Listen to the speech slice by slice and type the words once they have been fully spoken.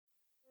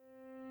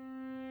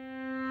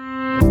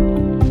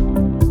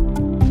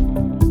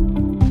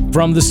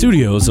From the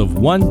studios of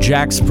One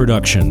Jax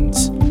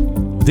Productions,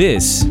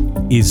 this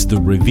is The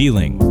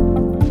Revealing,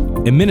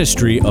 a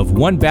ministry of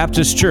One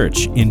Baptist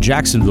Church in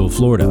Jacksonville,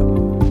 Florida,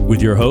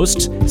 with your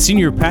hosts,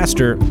 Senior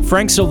Pastor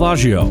Frank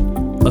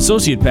Silvaggio,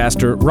 Associate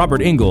Pastor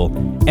Robert Engel,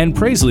 and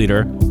Praise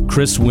Leader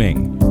Chris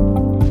Wing.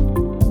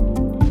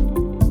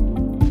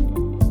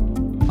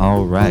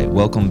 All right,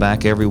 welcome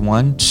back,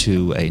 everyone,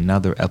 to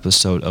another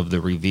episode of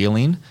The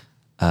Revealing.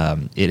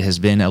 It has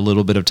been a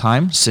little bit of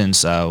time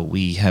since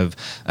we have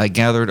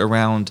gathered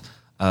around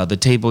the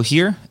table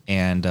here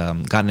and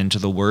gotten into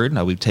the Word.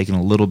 We've taken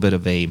a little bit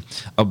of a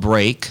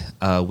break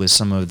with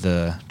some of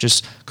the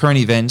just current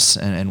events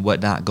and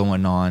whatnot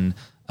going on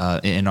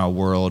in our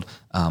world,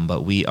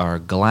 but we are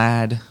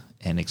glad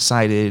and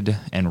excited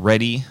and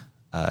ready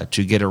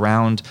to get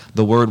around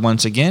the Word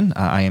once again.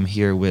 I am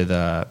here with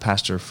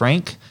Pastor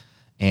Frank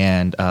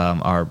and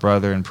our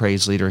brother and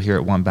praise leader here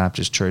at One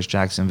Baptist Church,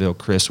 Jacksonville,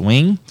 Chris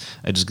Wing.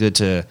 It is good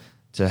to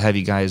have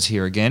you guys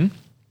here again.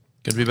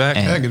 Good to be back.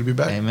 And, good to be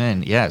back.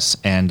 Amen. Yes.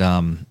 And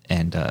man,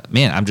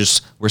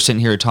 we're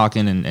sitting here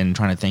talking and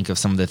trying to think of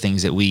some of the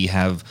things that we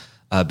have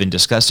been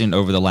discussing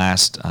over the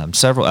last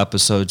several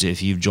episodes.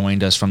 If you've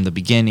joined us from the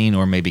beginning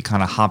or maybe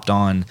kind of hopped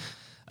on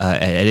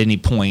at any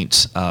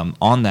point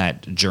on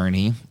that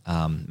journey,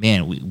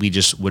 man, we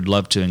just would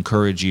love to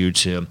encourage you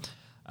to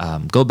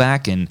go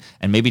back and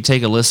maybe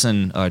take a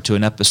listen to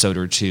an episode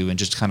or two and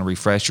just kind of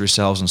refresh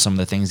yourselves on some of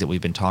the things that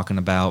we've been talking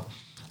about.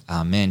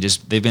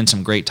 They've been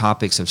some great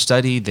topics of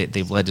study.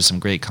 They've led to some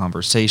great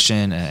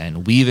conversation,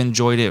 and we've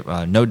enjoyed it,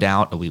 no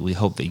doubt. We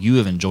hope that you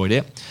have enjoyed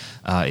it.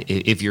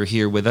 If you're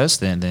here with us,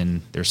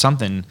 then there's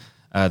something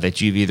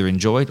that you've either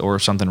enjoyed or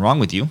something wrong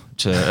with you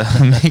to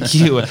make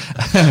you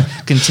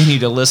continue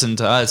to listen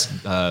to us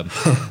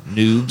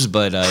noobs.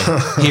 But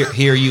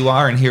here you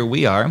are, and here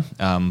we are.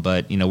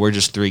 But we're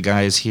just three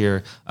guys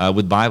here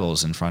with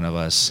Bibles in front of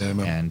us,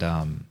 and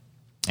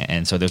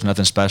so there's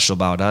nothing special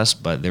about us,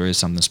 but there is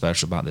something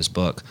special about this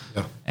book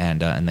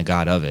and the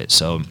God of it.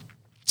 So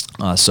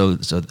we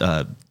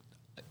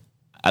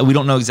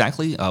don't know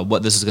exactly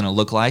what this is going to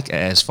look like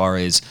as far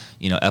as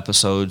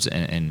episodes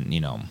and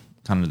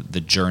kind of the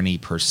journey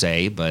per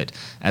se, but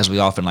as we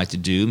often like to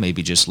do,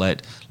 maybe just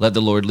let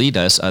the Lord lead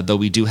us, though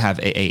we do have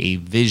a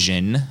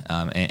vision,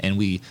 and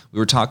we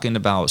were talking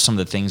about some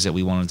of the things that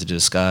we wanted to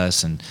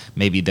discuss and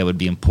maybe that would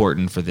be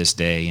important for this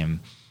day. And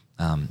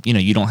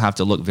you don't have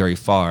to look very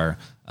far,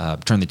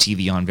 turn the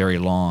TV on very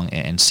long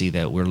and see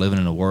that we're living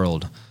in a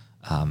world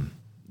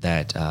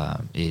that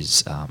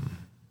is,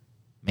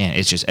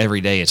 it's just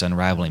every day it's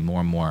unraveling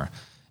more and more.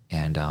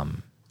 And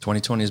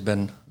 2020 has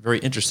been very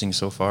interesting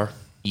so far.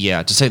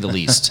 Yeah, to say the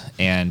least,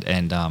 and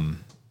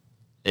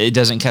it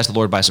doesn't catch the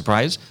Lord by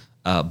surprise,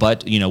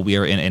 but we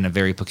are in a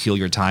very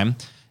peculiar time,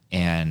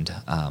 and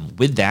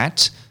with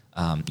that,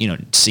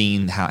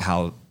 seeing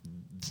how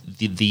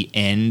the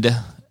end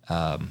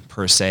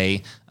per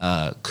se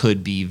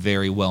could be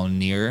very well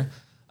near,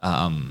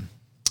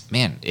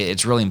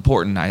 it's really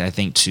important, I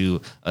think,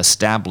 to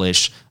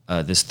establish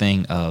this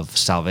thing of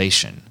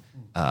salvation,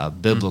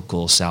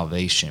 biblical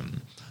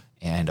salvation,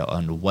 and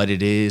on what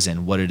it is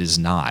and what it is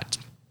not.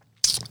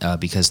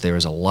 Because there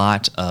is a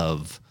lot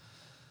of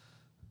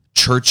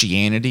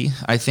churchianity,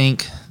 I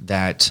think,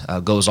 that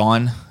goes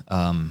on,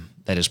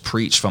 that is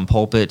preached from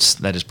pulpits,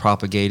 that is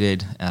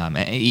propagated,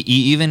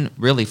 even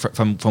really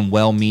from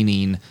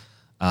well-meaning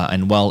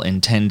and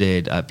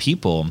well-intended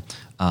people.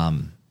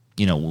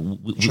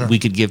 We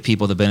could give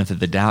people the benefit of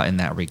the doubt in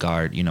that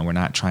regard. We're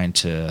not trying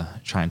to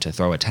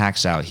throw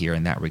attacks out here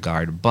in that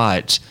regard,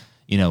 but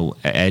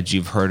as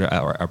you've heard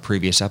our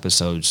previous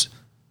episodes,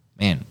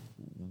 man.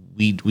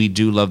 We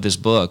do love this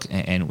book,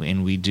 and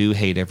we do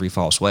hate every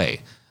false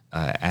way,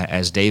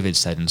 as David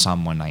said in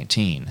Psalm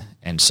 119.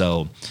 And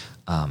so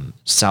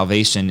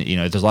salvation,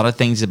 there's a lot of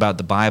things about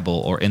the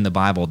Bible or in the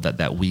Bible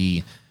that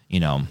we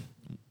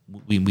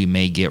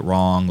may get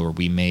wrong, or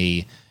we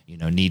may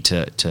need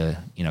to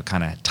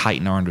kind of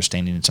tighten our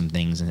understanding in some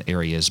things and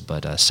areas.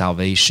 But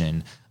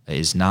salvation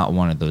is not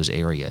one of those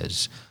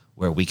areas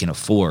where we can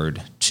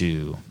afford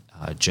to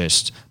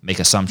just make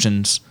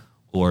assumptions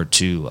or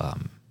to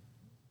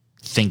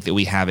think that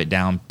we have it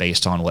down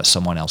based on what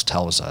someone else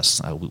tells us.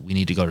 We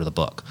need to go to the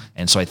book.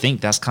 And so I think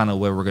that's kind of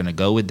where we're going to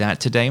go with that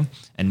today,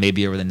 and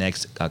maybe over the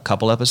next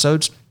couple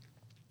episodes.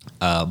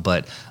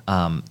 But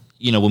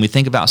when we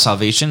think about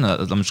salvation,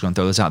 I'm just going to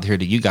throw this out here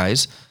to you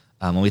guys.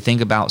 When we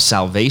think about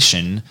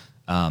salvation,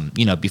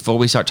 before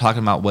we start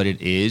talking about what it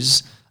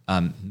is,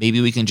 maybe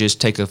we can just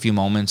take a few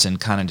moments and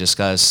kind of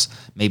discuss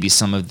maybe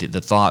some of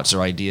the thoughts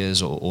or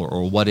ideas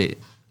or what it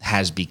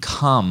has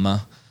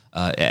become,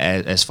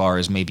 as far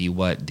as maybe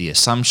what the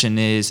assumption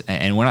is,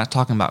 and we're not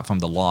talking about from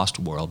the lost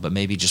world, but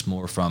maybe just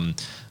more from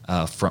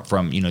if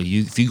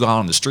you go out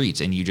on the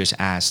streets and you just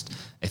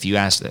if you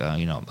ask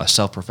a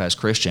self-professed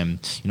Christian,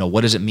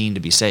 what does it mean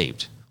to be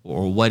saved,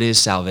 or what is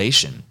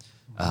salvation,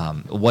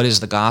 what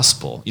is the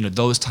gospel,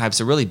 those types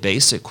of really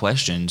basic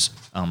questions.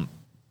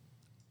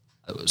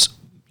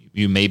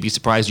 You may be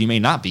surprised, you may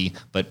not be,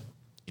 but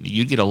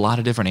you get a lot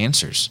of different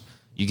answers.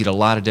 You get a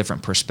lot of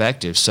different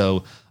perspectives.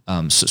 So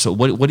So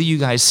what do you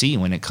guys see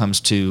when it comes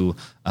to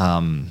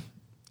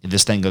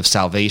this thing of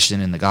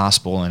salvation and the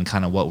gospel and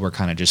kind of what we're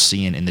kind of just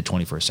seeing in the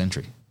 21st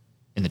century,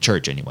 in the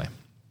church anyway?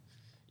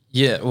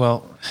 Yeah, well,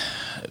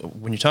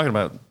 when you're talking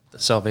about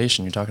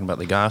salvation, you're talking about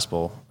the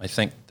gospel. I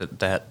think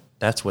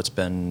that's what's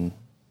been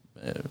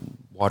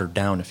watered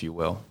down, if you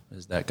will,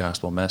 is that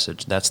gospel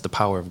message. That's the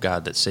power of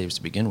God that saves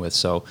to begin with.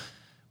 So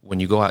when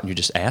you go out and you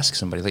just ask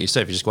somebody, like you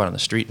said, if you just go out on the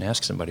street and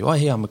ask somebody, oh,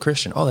 hey, I'm a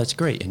Christian. Oh, that's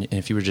great. And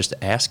if you were just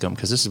to ask them,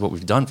 because this is what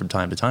we've done from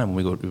time to time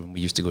when we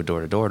used to go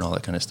door to door and all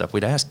that kind of stuff,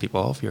 we'd ask people,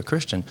 oh, if you're a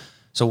Christian,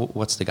 so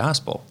what's the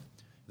gospel?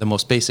 The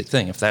most basic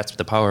thing. If that's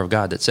the power of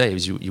God that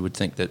saves, you would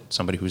think that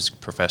somebody who's a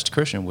professed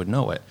Christian would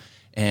know it.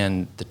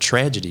 And the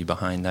tragedy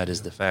behind that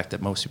is the fact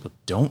that most people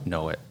don't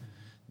know it.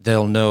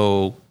 They'll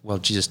know, well,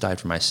 Jesus died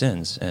for my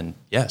sins. And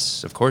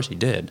yes, of course he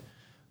did.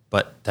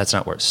 But that's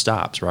not where it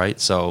stops, right?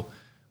 So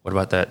what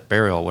about that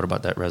burial? What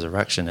about that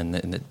resurrection?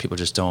 And people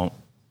just don't,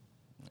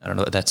 I don't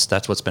know,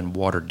 that's what's been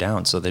watered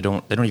down. So they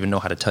don't even know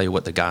how to tell you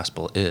what the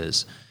gospel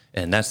is.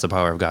 And that's the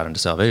power of God unto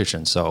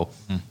salvation. So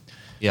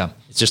yeah,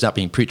 it's just not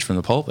being preached from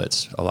the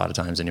pulpits a lot of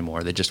times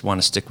anymore. They just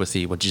want to stick with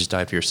well, Jesus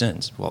died for your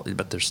sins. Well,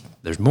 but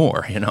there's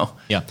more, you know?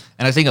 Yeah.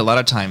 And I think a lot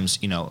of times,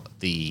 you know,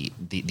 the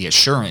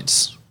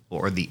assurance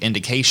or the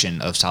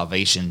indication of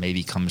salvation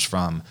maybe comes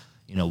from,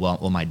 you know,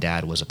 well, my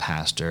dad was a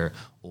pastor,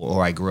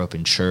 or I grew up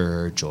in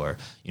church, or,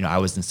 you know, I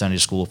was in Sunday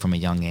school from a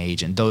young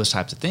age, and those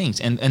types of things.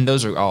 And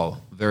those are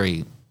all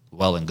very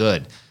well and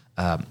good.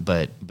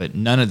 But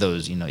none of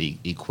those, you know,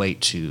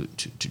 equate to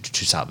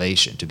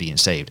salvation, to being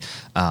saved.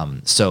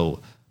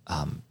 So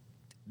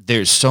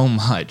there's so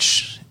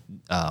much,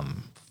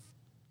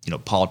 you know,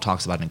 Paul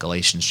talks about in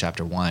Galatians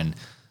chapter 1,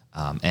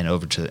 and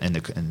over to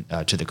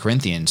the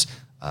Corinthians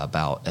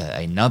about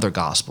another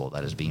gospel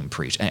that is being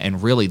preached.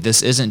 And really,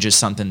 this isn't just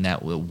something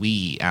that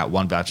we at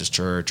One Baptist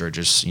Church, or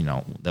just, you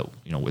know, that,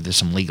 you know, where there's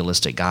some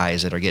legalistic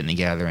guys that are getting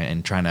together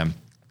and trying to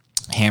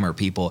hammer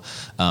people.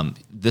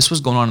 This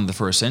was going on in the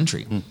first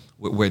century,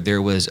 where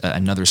there was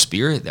another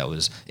spirit that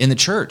was in the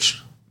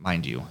church,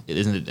 mind you,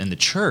 in the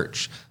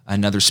church,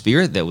 another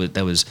spirit that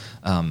was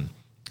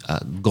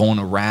going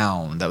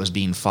around, that was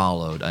being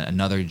followed,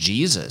 another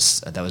Jesus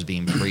that was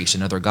being preached,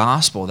 another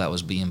gospel that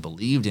was being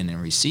believed in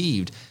and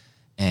received.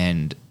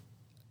 And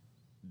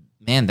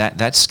man,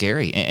 that's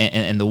scary.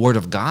 And the word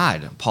of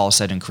God, Paul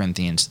said in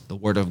Corinthians, the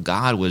word of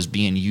God was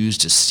being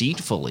used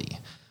deceitfully.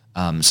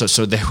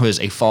 So there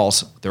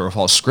were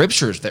false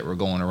scriptures that were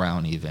going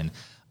around even.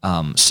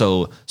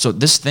 So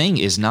this thing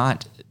is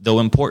not, though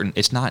important,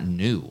 it's not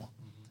new.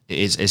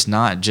 It's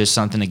not just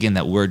something, again,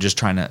 that we're just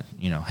trying to,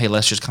 you know, hey,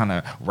 let's just kind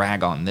of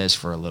rag on this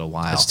for a little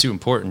while. It's too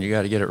important. You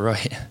got to get it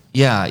right.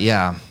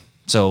 Yeah.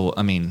 So,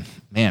 I mean,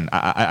 man,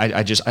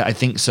 I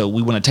think so.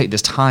 We want to take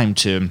this time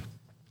to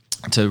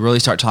really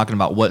start talking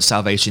about what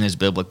salvation is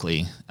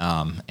biblically,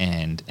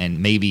 and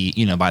maybe,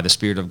 you know, by the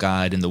Spirit of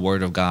God and the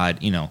Word of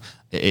God, you know,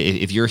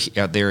 if you're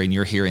out there and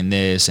you're hearing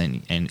this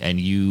and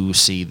you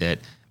see that,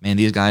 man,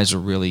 these guys are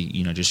really,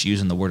 you know, just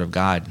using the Word of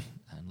God,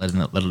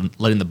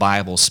 letting the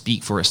Bible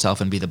speak for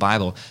itself and be the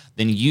Bible,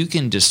 then you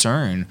can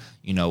discern,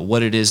 you know,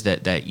 what it is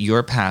that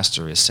your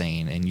pastor is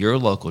saying in your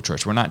local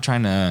church. We're not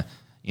trying to,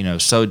 you know,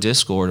 sow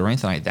discord or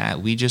anything like that.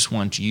 We just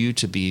want you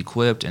to be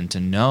equipped and to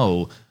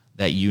know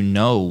that you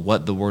know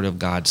what the Word of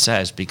God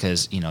says,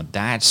 because, you know,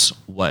 that's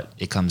what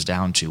it comes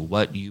down to,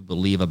 what you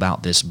believe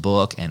about this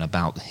book and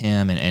about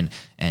Him, and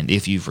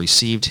if you've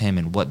received Him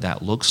and what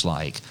that looks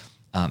like.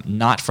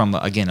 Not from,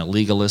 again, a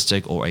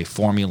legalistic or a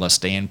formula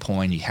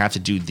standpoint. You have to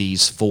do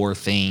these 4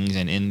 things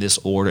and in this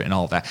order and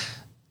all that.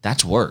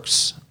 That's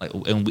works.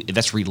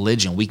 That's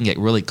religion. We can get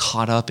really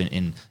caught up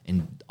in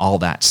all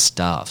that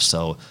stuff.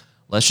 So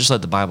let's just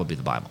let the Bible be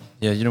the Bible.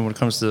 Yeah, you know, when it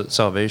comes to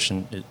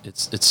salvation,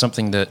 it's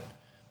something that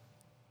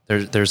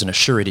there's an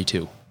assurity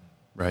to,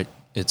 right?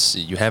 It's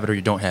you have it or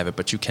you don't have it,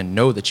 but you can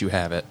know that you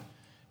have it,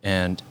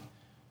 and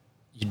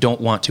you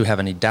don't want to have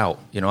any doubt.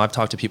 You know, I've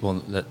talked to people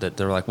that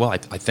they're like, well, I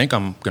think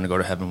I'm going to go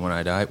to heaven when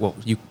I die. Well,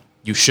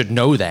 you should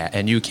know that,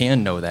 and you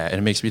can know that. And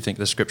it makes me think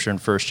of the scripture in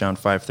 1 John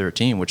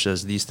 5:13, which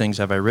says, these things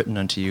have I written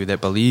unto you that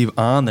believe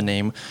on the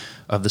name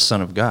of the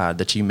Son of God,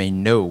 that ye may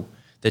know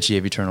that ye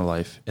have eternal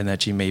life, and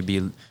that ye may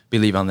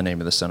believe on the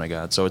name of the Son of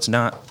God. So this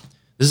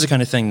is the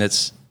kind of thing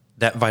that's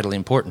that vitally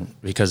important,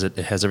 because it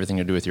has everything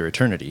to do with your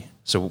eternity.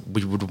 So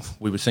we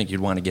would think you'd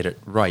want to get it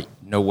right,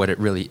 know what it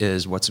really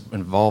is, what's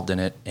involved in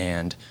it,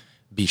 and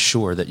be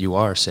sure that you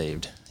are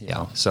saved. You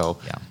know? So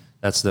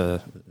that's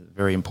the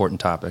very important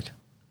topic.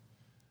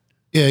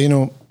 Yeah, you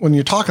know, when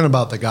you're talking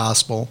about the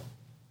gospel,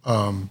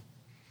 the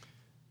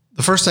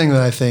first thing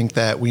that I think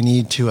that we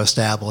need to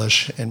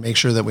establish and make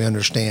sure that we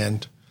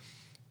understand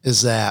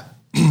is that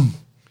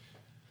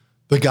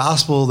the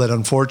gospel that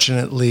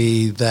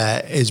unfortunately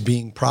that is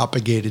being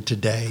propagated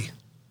today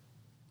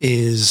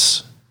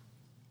is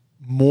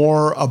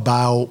more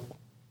about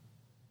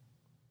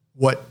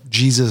what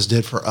Jesus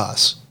did for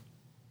us.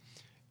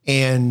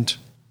 And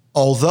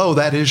although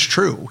that is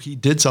true, He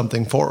did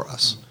something for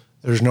us.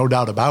 There's no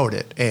doubt about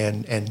it.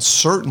 And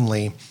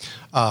certainly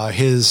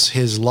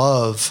His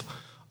love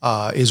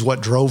is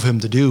what drove him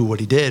to do what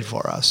he did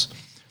for us.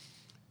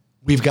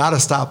 We've got to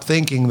stop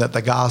thinking that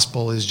the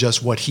gospel is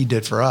just what he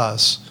did for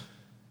us.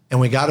 And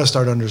we got to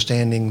start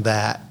understanding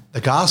that the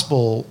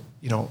gospel,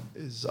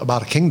 is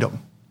about a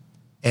kingdom.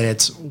 And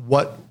it's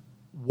what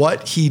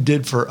he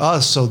did for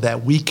us so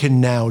that we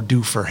can now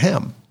do for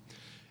him.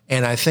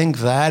 And I think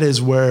that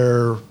is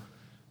where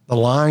the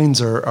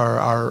lines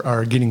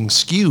are getting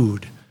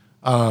skewed.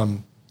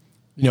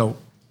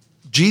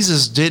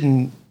 Jesus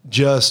didn't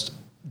just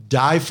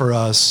die for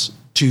us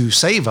to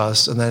save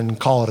us and then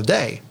call it a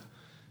day.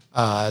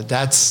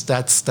 That's.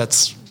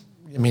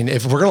 I mean,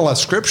 if we're going to let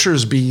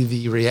scriptures be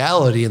the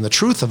reality and the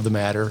truth of the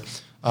matter,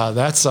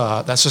 that's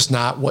just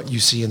not what you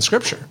see in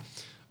scripture.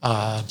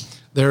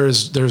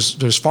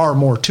 There's far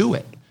more to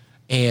it,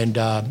 and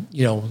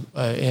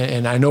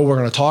and I know we're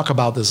going to talk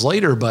about this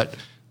later, but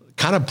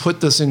kind of put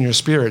this in your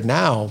spirit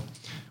now.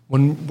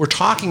 When we're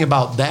talking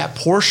about that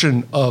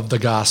portion of the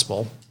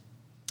gospel,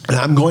 and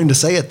I'm going to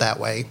say it that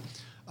way,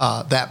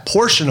 that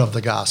portion of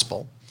the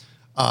gospel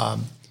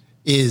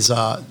is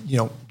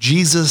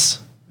Jesus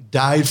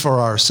died for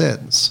our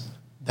sins.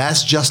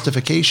 That's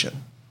justification,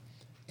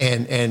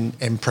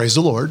 and praise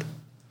the Lord,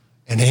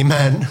 and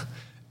amen.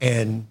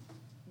 And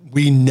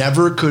we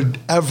never could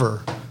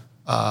ever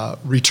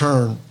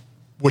return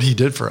what he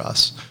did for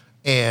us,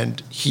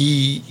 and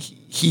he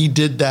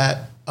did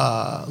that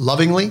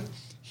lovingly.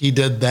 He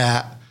did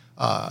that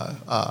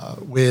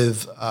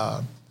with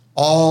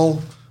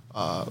all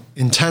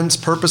intense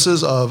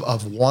purposes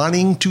of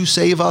wanting to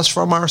save us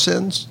from our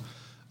sins,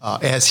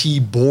 as he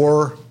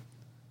bore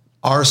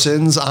our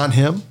sins on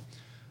him.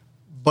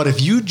 But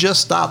if you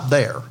just stop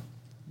there,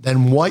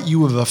 then what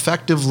you have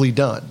effectively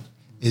done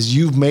is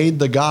you've made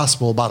the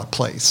gospel about a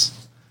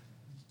place,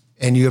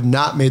 and you have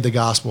not made the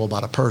gospel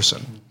about a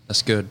person.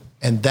 That's good.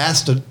 And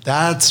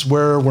that's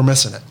where we're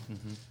missing it.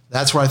 Mm-hmm.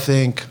 That's where I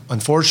think,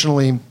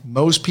 unfortunately,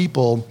 most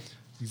people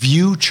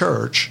view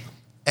church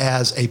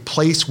as a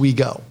place we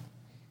go.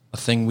 A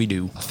thing we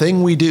do. A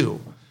thing we do.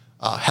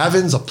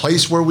 Heaven's a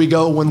place where we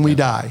go when we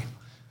die.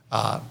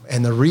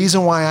 And the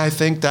reason why I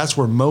think that's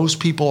where most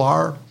people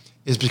are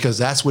is because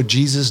that's what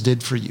Jesus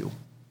did for you.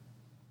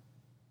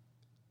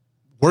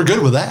 We're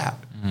good with that.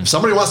 Mm-hmm. If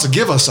somebody wants to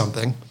give us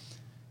something,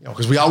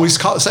 because we always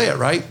say it,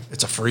 right?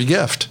 It's a free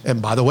gift.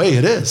 And by the way,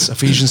 it is.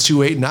 Ephesians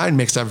 2:8-9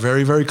 makes that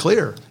very, very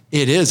clear.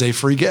 It is a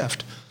free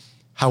gift.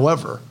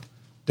 However,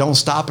 don't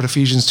stop at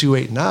Ephesians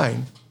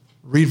 2:8-9.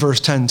 Read verse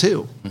 10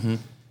 too. Mm-hmm.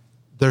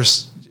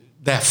 There's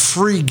that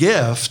free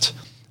gift,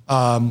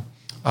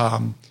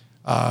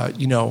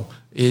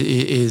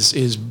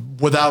 is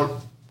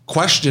without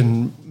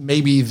question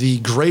maybe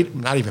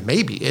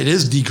it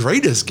is the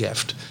greatest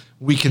gift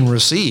we can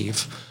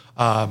receive.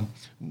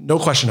 No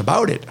question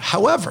about it.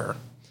 However,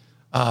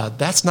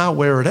 that's not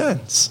where it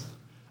ends.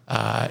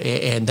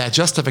 And that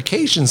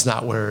justification's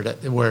not where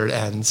it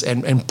ends.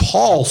 And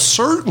Paul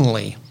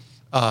certainly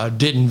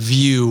didn't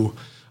view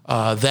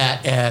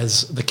that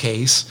as the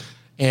case.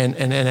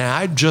 And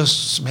I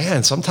just,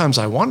 sometimes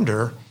I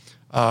wonder,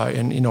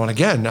 and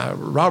again,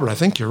 Robert, I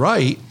think you're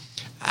right.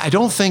 I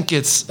don't think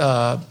it's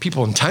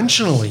people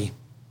intentionally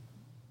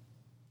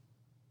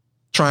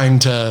trying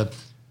to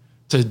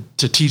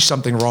teach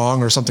something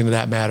wrong or something to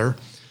that matter.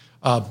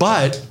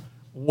 But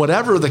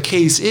whatever the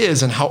case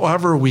is, and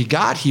however we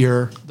got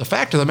here, the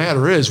fact of the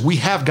matter is we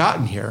have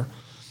gotten here.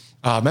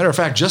 Matter of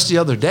fact, just the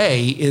other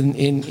day,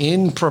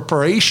 in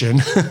preparation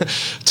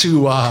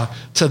to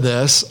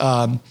this,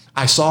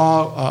 I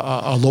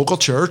saw a local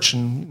church,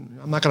 and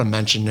I'm not going to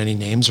mention any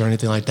names or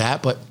anything like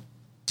that, but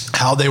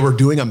how they were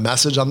doing a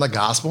message on the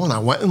gospel, and I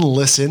went and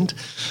listened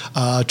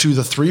to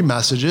the 3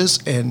 messages,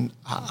 and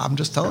I'm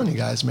just telling you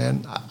guys,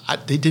 man,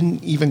 they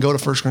didn't even go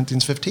to 1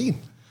 Corinthians 15.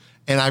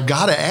 And I've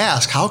got to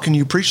ask, how can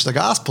you preach the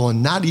gospel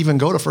and not even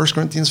go to 1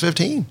 Corinthians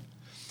 15?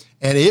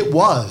 And it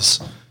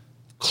was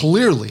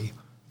clearly,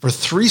 for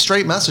 3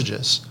 straight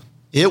messages,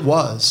 it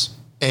was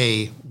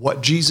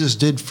what Jesus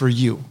did for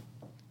you.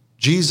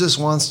 Jesus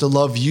wants to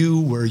love you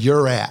where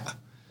you're at.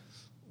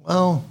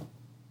 Well,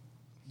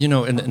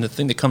 and the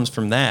thing that comes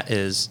from that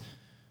is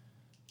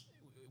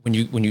when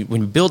you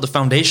build the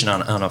foundation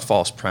on a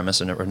false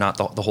premise or not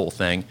the whole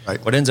thing,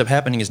 right. What ends up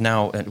happening is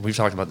now, and we've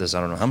talked about this I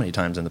don't know how many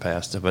times in the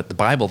past, but the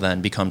Bible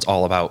then becomes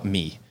all about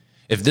me.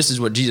 If this is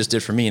what Jesus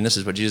did for me and this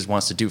is what Jesus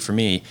wants to do for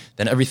me,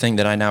 then everything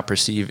that I now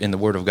perceive in the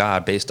Word of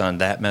God based on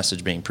that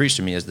message being preached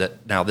to me is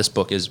that now this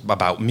book is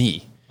about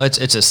me.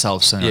 It's a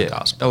self-centered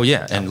gospel. Oh,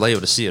 yeah, and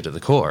Laodicea to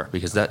the core,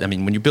 because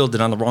when you build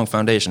it on the wrong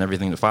foundation,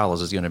 everything that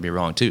follows is going to be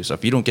wrong too. So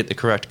if you don't get the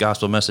correct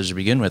gospel message to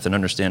begin with and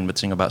understand the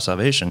thing about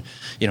salvation,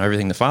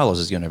 everything that follows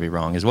is going to be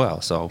wrong as well.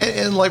 So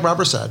and like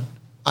Robert said,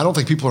 I don't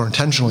think people are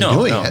intentionally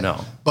doing it.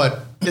 No.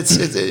 But it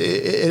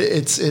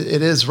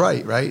is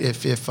right.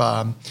 If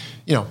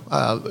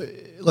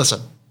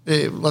listen,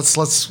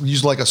 let's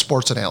use like a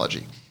sports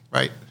analogy,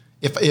 right?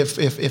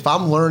 If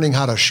I'm learning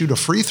how to shoot a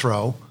free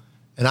throw,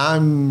 and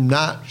I'm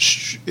not,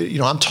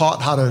 I'm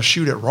taught how to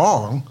shoot it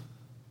wrong,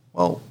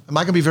 well, am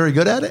I going to be very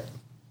good at it?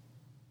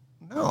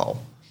 No,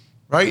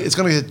 right?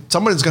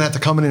 Somebody's gonna have to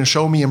come in and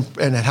show me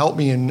and help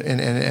me, and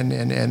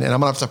I'm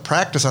gonna have to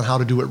practice on how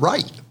to do it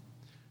right?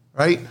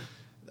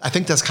 I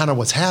think that's kind of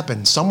what's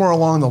happened. Somewhere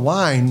along the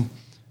line,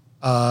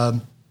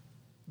 the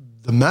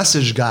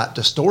message got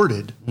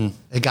distorted.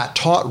 It got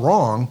taught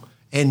wrong.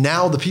 And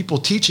now the people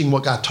teaching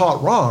what got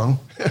taught wrong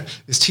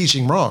is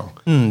teaching wrong.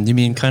 You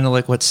mean kind of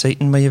like what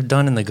Satan may have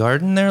done in the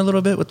garden there a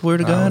little bit with the Word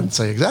of I God? would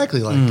say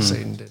exactly like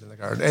Satan did in the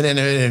garden.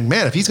 And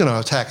man, if he's going to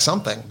attack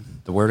something,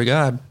 The Word of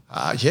God.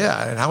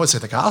 yeah, and I would say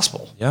the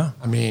gospel. Yeah.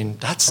 I mean,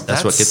 that's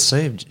what gets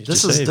saved.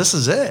 This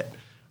is it.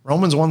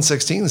 Romans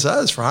 1:16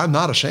 says, "For I'm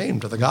not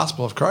ashamed of the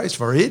gospel of Christ,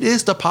 for it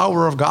is the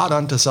power of God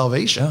unto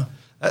salvation."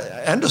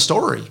 End of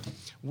story.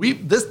 We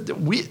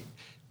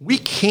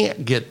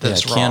can't get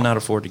this wrong. Cannot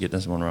afford to get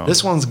this one wrong.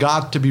 This one's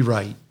got to be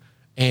right.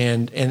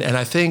 And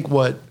I think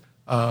what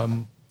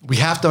we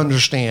have to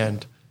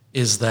understand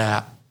is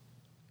that,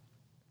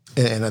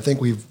 and I think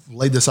we've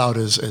laid this out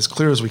as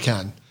clear as we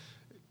can,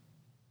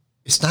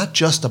 it's not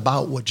just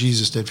about what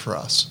Jesus did for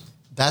us.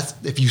 That's,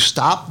 if you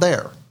stop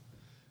there,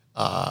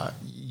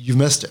 you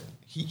missed it.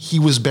 He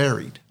was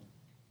buried.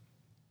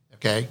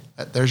 Okay?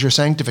 There's your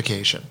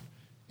sanctification.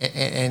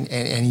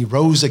 And he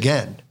rose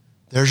again.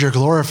 There's your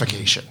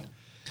glorification.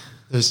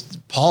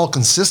 Paul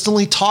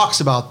consistently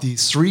talks about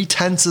these 3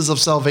 tenses of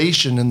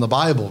salvation in the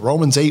Bible.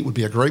 Romans 8 would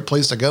be a great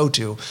place to go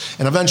to,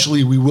 and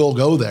eventually we will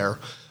go there.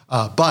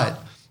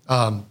 But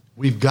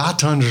we've got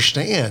to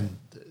understand,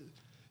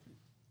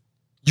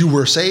 you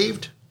were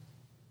saved,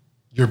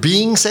 you're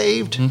being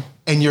saved,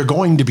 and you're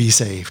going to be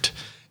saved.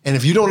 And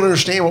if you don't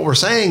understand what we're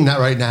saying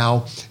right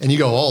now, and you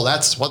go, "Oh,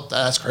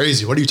 that's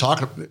crazy. What are you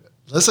talking about?"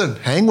 Listen,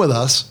 hang with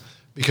us,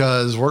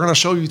 because we're going to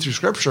show you through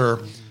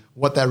Scripture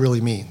what that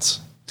really means.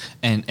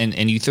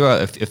 And you throw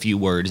out a few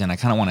words, and I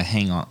kind of want to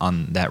hang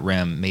on that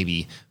rim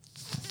maybe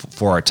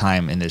for our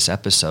time in this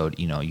episode.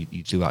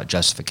 You threw out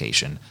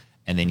justification,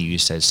 and then you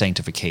said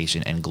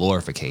sanctification and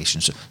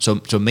glorification.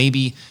 So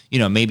maybe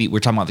we're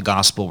talking about the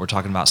gospel, we're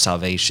talking about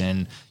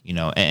salvation,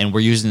 and we're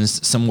using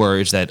some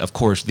words that, of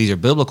course, these are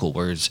biblical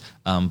words,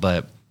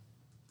 but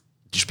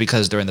just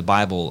because they're in the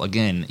Bible,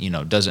 again,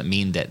 doesn't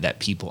mean that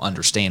people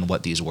understand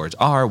what these words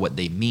are, what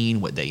they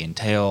mean, what they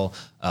entail,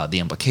 the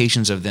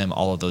implications of them,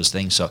 all of those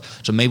things. So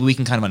maybe we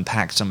can kind of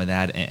unpack some of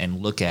that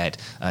and look at,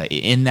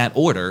 in that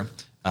order,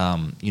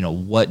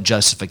 what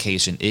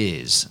justification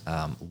is,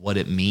 what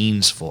it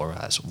means for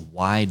us.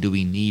 Why do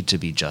we need to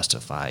be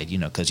justified?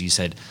 Because you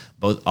said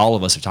all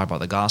of us have talked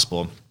about the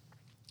gospel.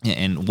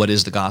 And what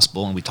is the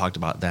gospel? And we talked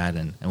about that,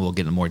 and we'll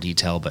get into more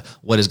detail. But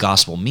what does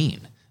gospel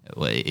mean?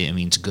 It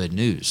means good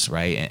news,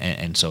 right?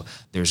 And so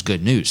there's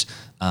good news.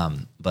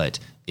 But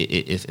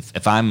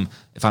if I'm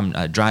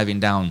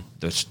driving down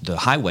the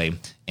highway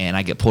and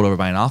I get pulled over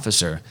by an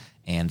officer,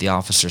 and the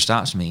officer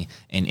stops me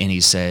and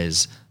he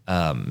says,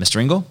 "Mr.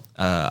 Engel,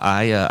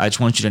 I just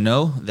want you to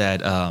know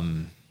that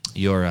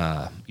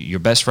your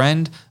best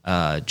friend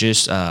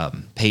just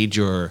paid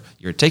your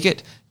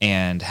ticket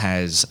and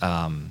has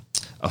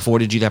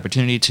afforded you the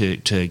opportunity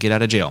to get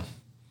out of jail."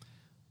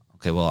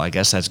 Okay, well, I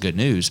guess that's good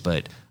news,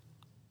 but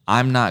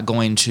I'm not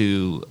going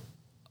to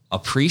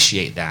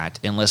appreciate that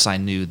unless I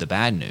knew the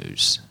bad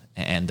news.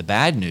 And the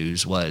bad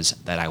news was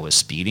that I was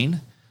speeding,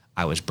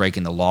 I was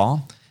breaking the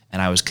law,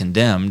 and I was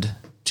condemned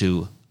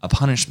to a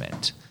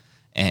punishment.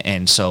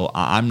 And so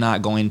I'm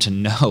not going to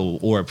know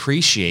or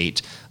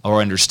appreciate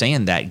or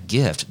understand that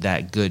gift,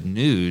 that good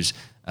news,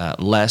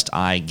 lest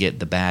I get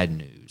the bad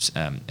news.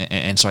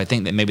 And so I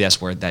think that maybe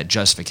that's where that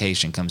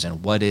justification comes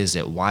in. What is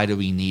it? Why do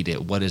we need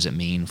it? What does it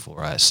mean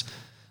for us?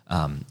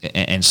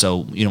 And so,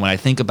 when I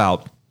think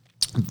about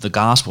the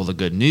gospel, the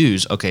good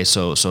news, okay,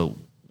 so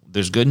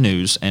there's good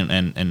news,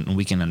 and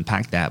we can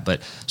unpack that.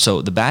 But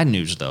so the bad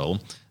news, though,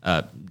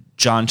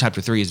 John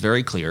chapter 3 is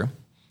very clear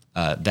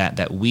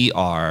that we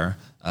are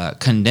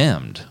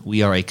condemned.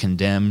 We are a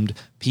condemned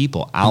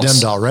people.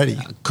 Condemned already.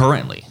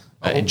 Currently.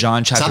 In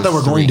John chapter 3. It's not that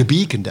we're going to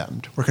be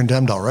condemned. We're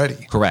condemned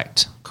already.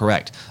 Correct.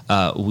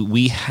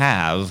 We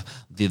have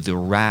the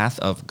wrath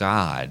of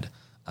God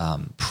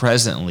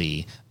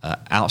presently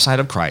outside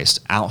of Christ,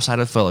 outside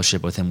of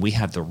fellowship with Him. We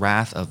have the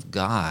wrath of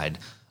God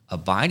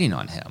abiding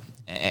on Him.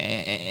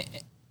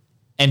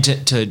 And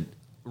to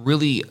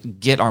really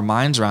get our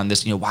minds around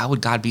this, why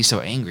would God be so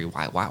angry?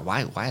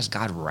 Why is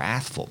God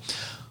wrathful?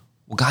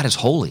 Well, God is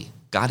holy.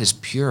 God is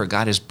pure.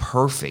 God is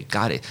perfect.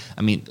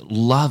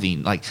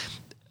 Loving. Like,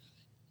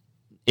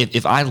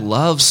 if I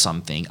love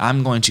something,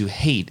 I'm going to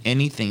hate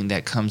anything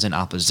that comes in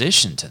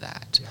opposition to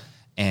that. Yeah.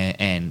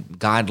 And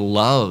God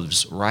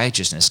loves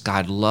righteousness.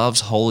 God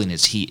loves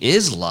holiness. He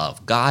is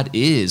love. God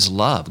is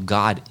love.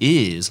 God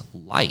is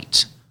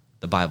light,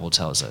 the Bible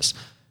tells us.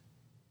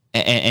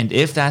 And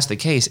if that's the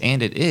case,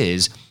 and it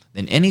is,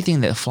 then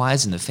anything that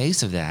flies in the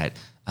face of that,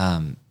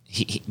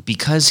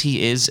 because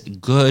He is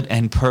good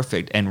and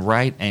perfect and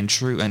right and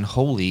true and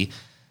holy,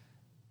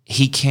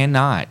 He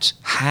cannot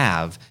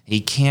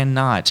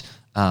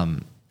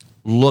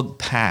look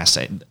past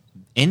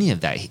any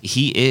of that.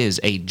 He is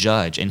a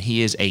judge, and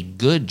He is a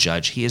good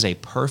judge. He is a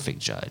perfect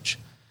judge.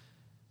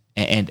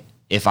 And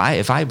if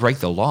I break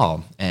the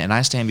law and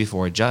I stand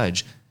before a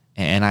judge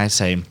and I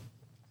say,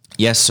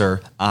 yes, sir,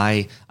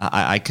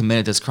 I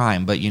committed this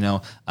crime, but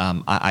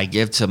I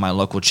give to my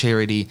local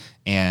charity,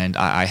 and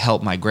I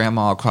help my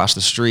grandma across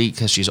the street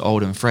because she's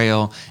old and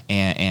frail,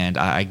 and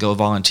I go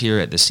volunteer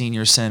at the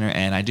senior center,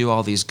 and I do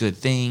all these good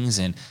things,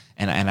 and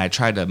I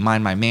try to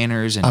mind my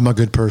manners, and I'm a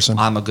good person.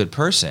 I'm a good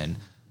person.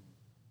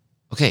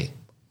 Okay,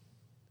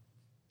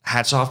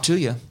 hats off to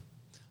you.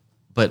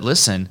 But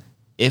listen,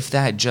 if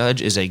that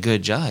judge is a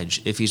good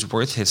judge, if he's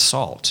worth his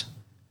salt,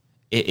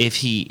 if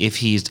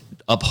he's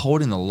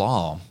upholding the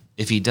law,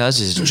 if he does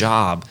his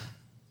job,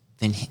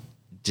 then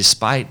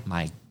despite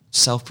my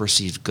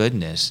self-perceived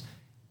goodness,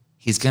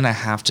 he's going to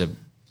have to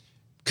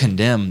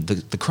condemn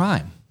the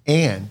crime.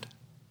 And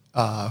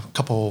a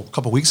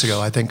couple weeks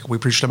ago, I think we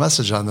preached a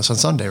message on this on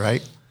Sunday,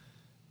 right?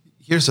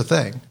 Here's the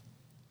thing.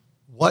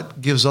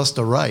 What gives us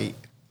the right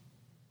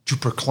to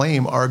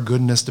proclaim our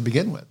goodness to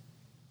begin with?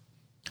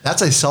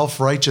 That's a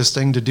self-righteous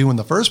thing to do in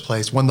the first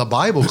place when the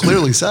Bible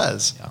clearly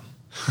says,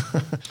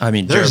 I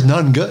mean, there's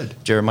none good.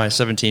 Jeremiah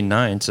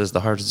 17:9 says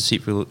the heart is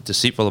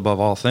deceitful above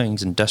all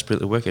things and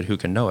desperately wicked. Who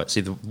can know it? See,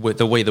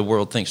 the way the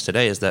world thinks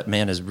today is that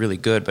man is really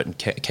good but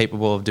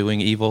capable of doing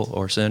evil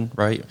or sin,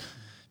 right?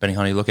 Depending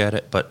on how you look at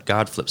it. But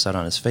God flips that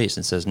on his face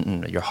and says,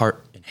 your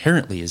heart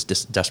inherently is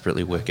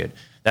desperately wicked.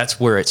 That's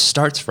where it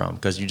starts from,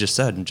 because you just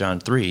said in John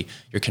 3,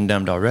 you're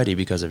condemned already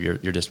because of your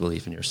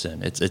disbelief in your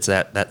sin. It's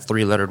that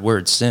three-lettered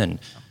word, sin,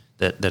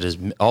 that is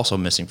also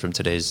missing from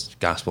today's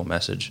gospel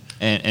message.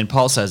 And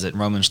Paul says it in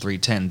Romans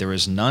 3:10, there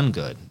is none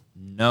good,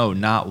 no,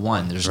 not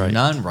one. There's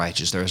none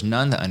righteous. There is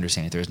none that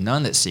understandeth. There is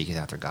none that seeketh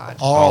after God.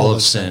 All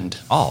have sinned.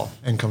 All.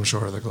 And come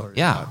short of the glory of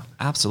Yeah, God.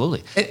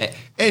 absolutely.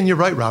 And you're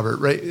right, Robert.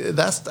 Right?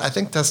 I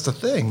think that's the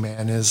thing,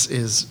 man.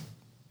 Is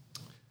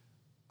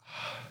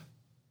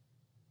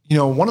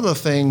one of the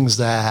things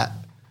that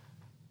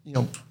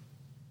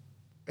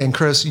and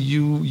Chris,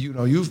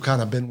 you've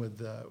kind of been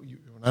with.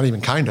 Not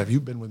even kind of.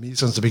 You've been with me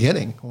since the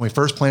beginning when we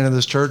first planted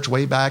this church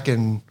way back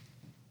in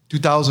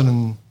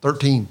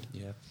 2013.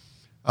 Yeah.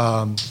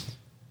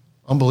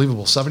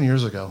 Unbelievable. 7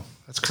 years ago.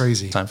 That's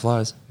crazy. Time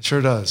flies. It sure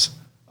does.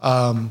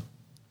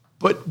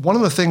 But one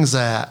of the things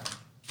that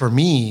for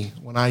me,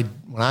 when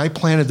I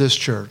planted this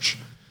church,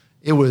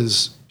 it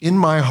was in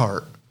my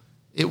heart.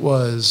 It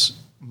was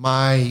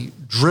my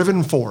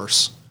driven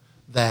force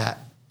that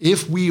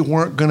if we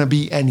weren't going to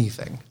be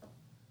anything,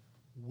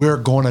 we're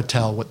going to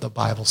tell what the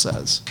Bible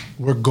says.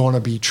 We're going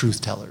to be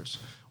truth tellers.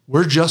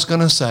 We're just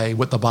going to say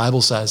what the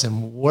Bible says,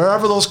 and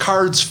wherever those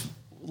cards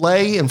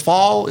lay and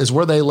fall is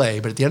where they lay.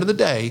 But at the end of the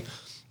day,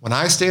 when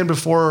I stand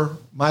before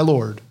my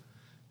Lord,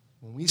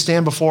 when we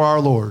stand before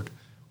our Lord,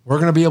 we're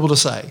going to be able to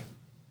say,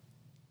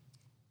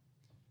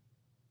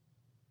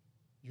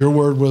 your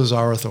word was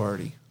our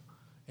authority.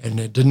 And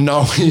it didn't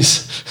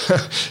always,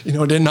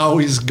 didn't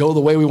always go the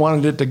way we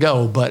wanted it to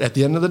go. But at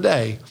the end of the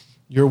day,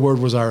 your word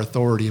was our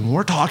authority. And when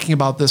we're talking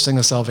about this thing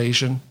of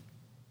salvation,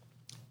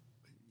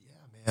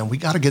 man, we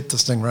got to get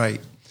this thing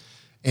right.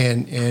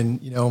 And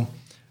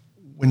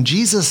when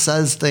Jesus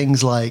says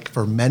things like,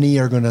 for many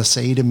are going to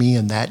say to me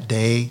in that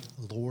day,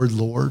 Lord,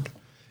 Lord,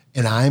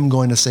 and I'm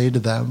going to say to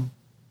them,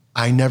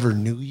 I never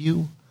knew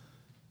you,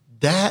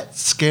 that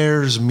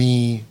scares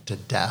me to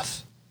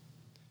death.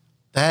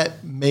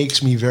 That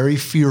makes me very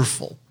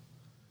fearful.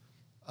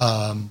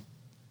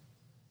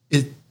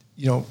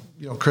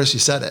 Chris, you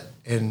said it.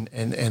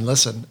 And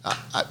listen,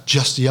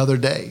 just the other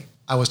day,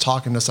 I was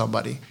talking to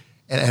somebody,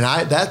 and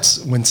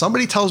that's when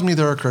somebody tells me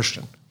they're a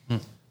Christian.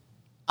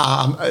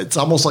 It's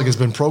almost like it's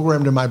been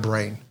programmed in my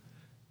brain.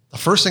 The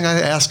first thing I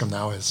ask them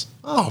now is,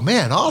 "Oh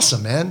man,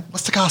 awesome, man!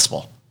 What's the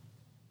gospel?"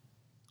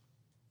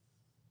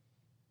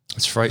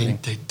 It's frightening.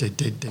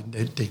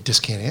 They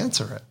just can't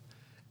answer it.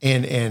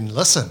 And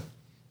listen,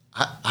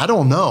 I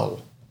don't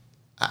know.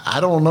 I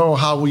don't know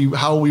how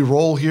we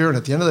roll here. And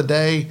at the end of the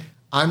day,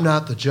 I'm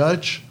not the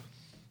judge.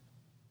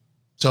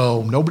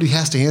 So nobody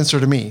has to answer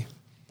to me.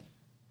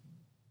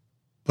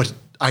 But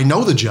I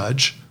know the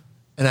judge,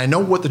 and I know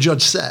what the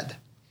judge said.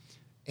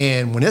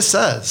 And when it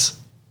says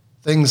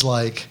things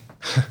like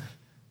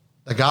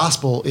the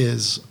gospel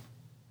is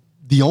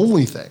the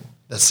only thing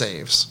that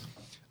saves,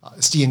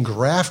 it's the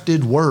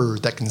engrafted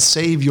word that can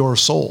save your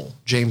soul,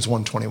 James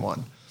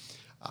 1:21.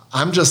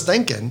 I'm just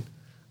thinking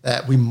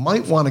that we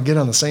might want to get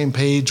on the same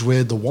page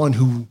with the one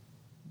who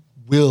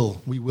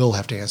we will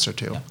have to answer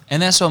to. Yeah.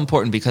 And that's so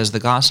important because the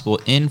gospel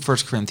in 1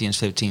 Corinthians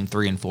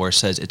 15:3-4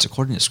 says it's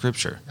according to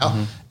Scripture.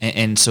 Mm-hmm.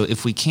 And so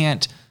if we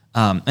can't,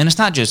 and it's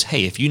not just,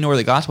 hey, if you know where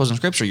the gospel is in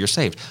Scripture, you're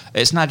saved.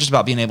 It's not just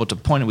about being able to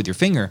point it with your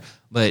finger,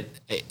 but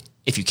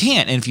if you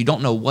can't, and if you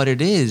don't know what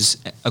it is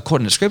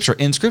according to Scripture,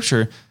 in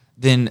Scripture,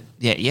 then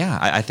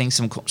I think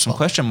some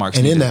question marks.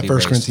 And need in to that be 1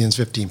 raised. Corinthians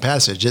 15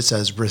 passage, it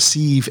says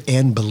receive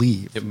and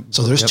believe.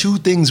 So there's two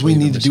things we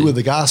need to do with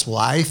the gospel.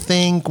 I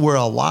think where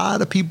a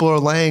lot of people are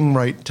laying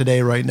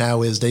right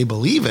now is they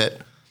believe it.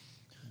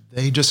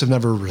 They just have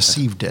never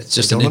received it. It's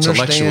just an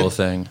intellectual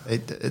thing.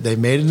 They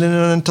made it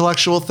an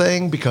intellectual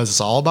thing because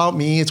it's all about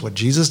me. It's what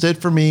Jesus did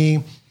for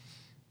me.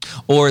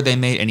 Or they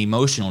made an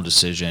emotional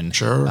decision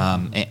Sure.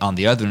 On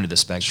the other end of the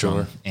spectrum.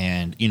 Sure.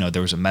 And,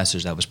 there was a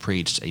message that was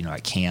preached,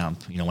 at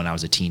camp, when I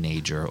was a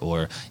teenager,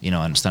 or,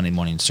 on Sunday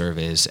morning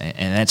service.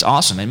 And that's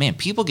awesome. And, man,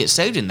 people get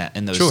saved in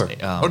those Sure.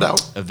 No doubt.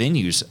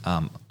 venues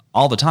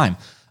all the time.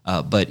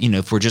 But,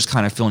 if we're just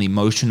kind of feeling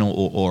emotional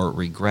or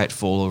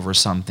regretful over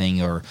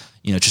something, or,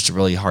 just a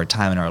really hard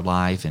time in our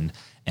life, and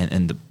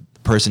the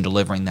person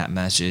delivering that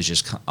message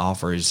just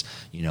offers,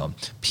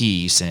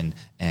 peace and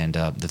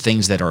the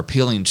things that are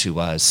appealing to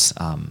us.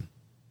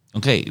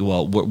 Okay,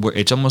 well,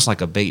 it's almost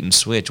like a bait and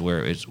switch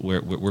where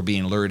we're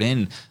being lured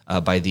in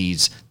by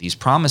these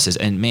promises.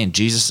 And man,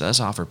 Jesus does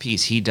offer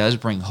peace. He does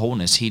bring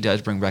wholeness. He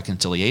does bring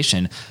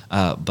reconciliation.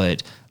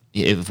 But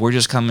if we're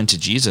just coming to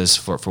Jesus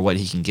for what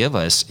he can give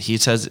us, he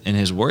says in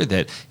his word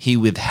that he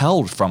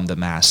withheld from the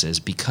masses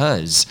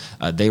because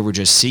they were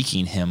just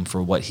seeking him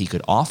for what he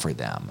could offer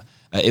them.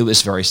 It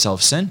was very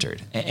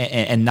self-centered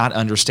and not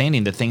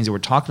understanding the things that we're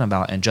talking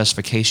about and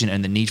justification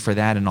and the need for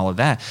that and all of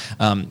that.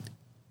 And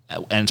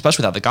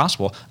especially without the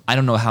gospel, I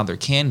don't know how there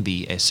can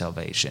be a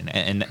salvation.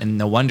 And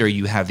no wonder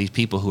you have these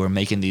people who are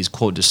making these,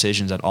 quote,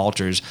 decisions at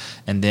altars,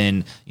 and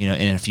then,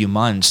 in a few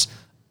months,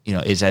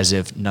 it's as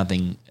if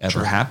nothing ever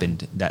Sure.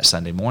 happened that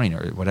Sunday morning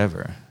or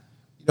whatever.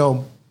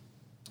 Going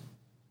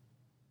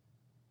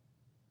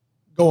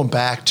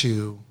back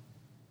to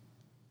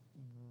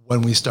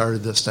when we started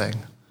this thing,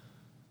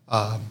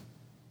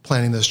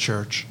 planning this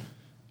church,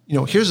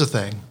 here's the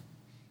thing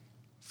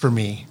for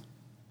me,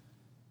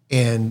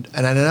 and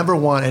I never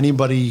want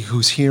anybody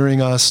who's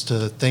hearing us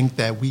to think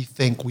that we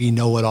think we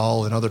know it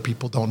all and other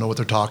people don't know what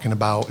they're talking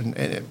about.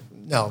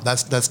 No,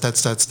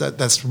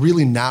 that's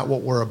really not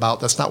what we're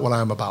about. That's not what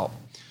I'm about.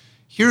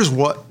 Here's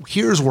what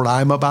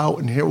I'm about,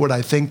 and here's what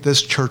I think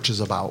this church is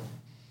about.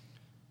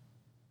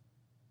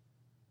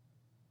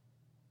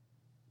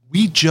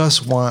 We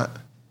just want,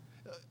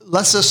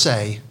 let's just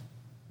say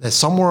that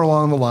somewhere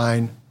along the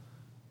line,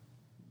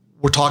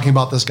 we're talking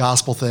about this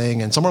gospel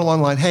thing, and somewhere along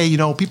the line, hey,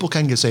 people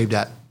can get saved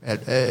at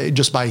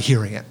just by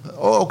hearing it.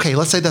 Oh, okay,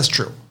 let's say that's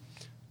true.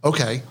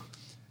 Okay.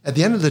 At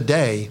the end of the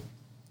day,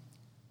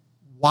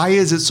 why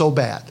is it so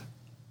bad?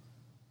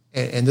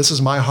 And this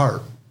is my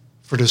heart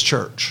for this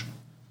church.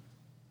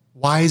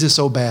 Why is it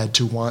so bad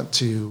to want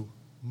to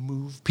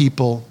move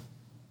people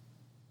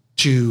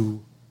to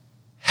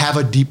have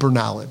a deeper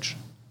knowledge,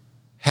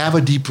 have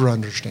a deeper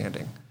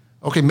understanding?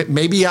 Okay,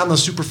 maybe on the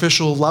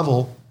superficial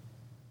level,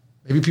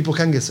 maybe people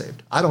can get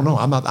saved. I don't know.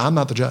 I'm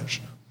not the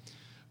judge.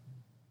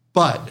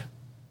 But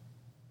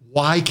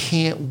why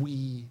can't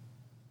we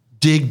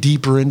dig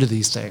deeper into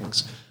these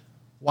things?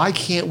 Why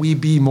can't we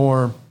be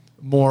more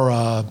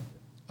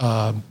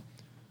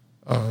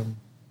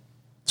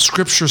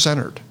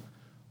scripture-centered?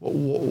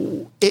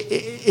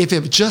 If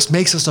it just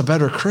makes us a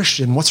better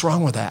Christian, what's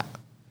wrong with that?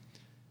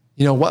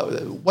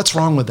 What's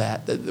wrong with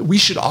that? We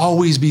should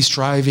always be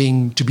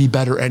striving to be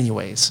better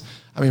anyways.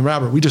 I mean,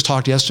 Robert, we just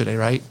talked yesterday,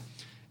 right?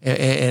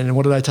 And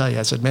what did I tell you?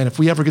 I said, man, if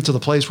we ever get to the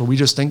place where we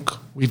just think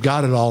we've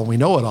got it all and we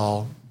know it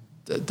all,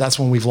 that's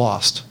when we've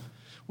lost.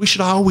 We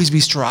should always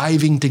be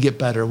striving to get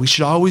better. We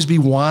should always be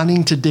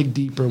wanting to dig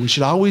deeper. We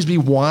should always be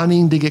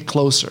wanting to get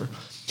closer.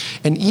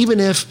 And even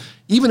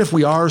if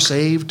we are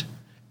saved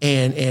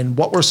and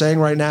what we're saying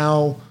right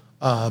now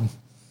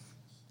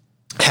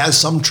has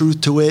some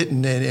truth to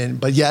it,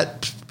 but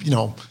yet,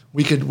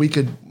 we could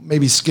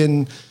maybe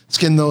skin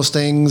those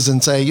things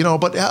and say,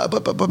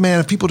 but man,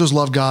 if people just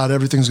love God,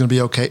 everything's going to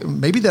be okay.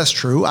 Maybe that's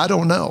true. I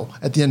don't know.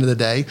 At the end of the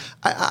day,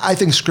 I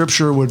think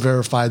Scripture would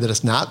verify that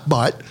it's not.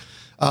 But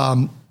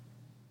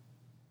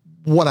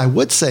what I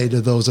would say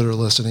to those that are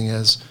listening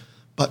is,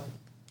 but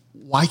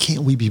why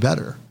can't we be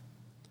better?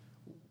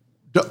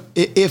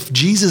 If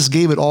Jesus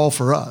gave it all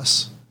for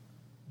us,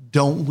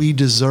 don't we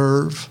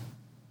deserve?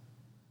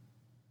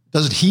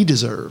 Doesn't he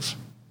deserve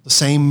the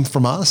same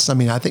from us? I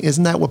mean, I think,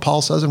 isn't that what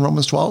Paul says in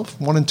Romans 12,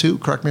 1 and 2?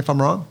 Correct me if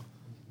I'm wrong.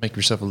 Make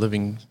yourself a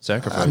living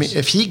sacrifice. I mean,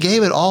 if he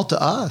gave it all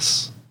to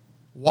us,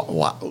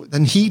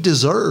 then he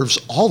deserves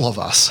all of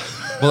us.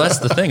 Well, that's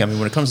the thing. I mean,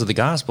 when it comes to the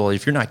gospel,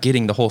 if you're not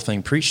getting the whole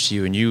thing preached to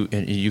you, and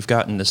you've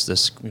gotten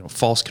this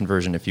false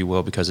conversion, if you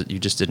will, because you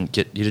just didn't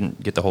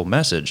get the whole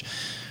message.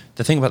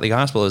 The thing about the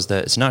gospel is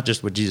that it's not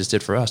just what Jesus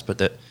did for us, but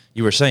that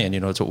you were saying,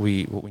 it's what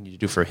we need to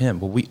do for him.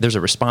 Well, there's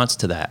a response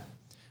to that,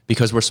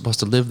 because we're supposed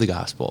to live the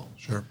gospel.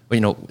 Sure.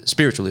 But,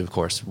 spiritually, of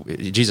course.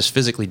 Jesus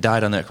physically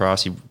died on that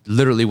cross. He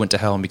literally went to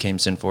hell and became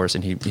sin for us,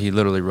 and he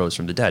literally rose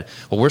from the dead.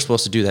 Well, we're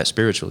supposed to do that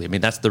spiritually. I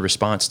mean, that's the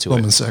response to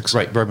Romans 6.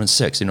 Right, Romans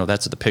 6.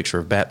 That's the picture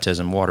of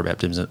baptism, water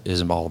baptism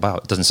is all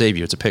about. It doesn't save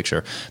you, it's a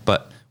picture.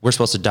 But we're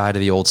supposed to die to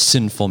the old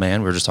sinful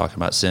man. We were just talking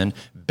about sin.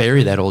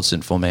 Bury that old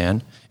sinful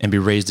man and be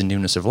raised in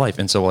newness of life.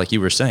 And so, like you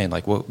were saying,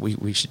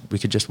 we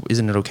could just,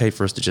 isn't it okay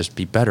for us to just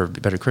be better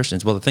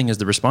Christians? Well, the thing is,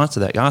 the response to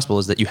that gospel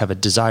is that you have a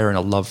desire and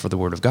a love for the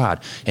Word of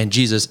God, and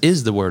Jesus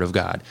is the Word of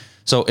God.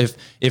 So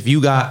if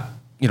you got,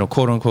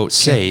 quote unquote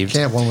saved,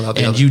 can't have one without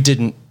the and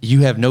other.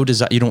 you have no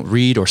desire, you don't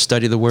read or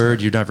study the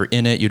Word, you're never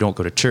in it, you don't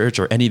go to church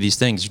or any of these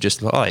things, you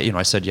just,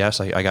 I said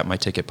yes, I got my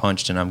ticket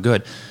punched and I'm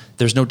good.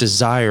 There's no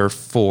desire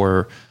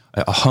for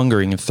a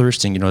hungering and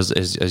thirsting,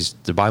 as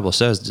the Bible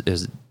says,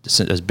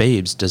 as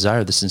babes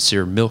desire the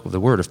sincere milk of the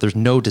word. If there's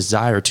no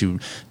desire to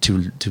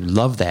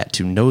love that,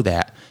 to know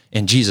that,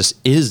 and Jesus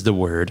is the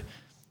word,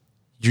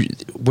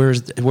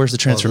 where's the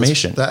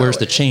transformation? Where's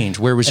the change?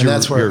 Where was your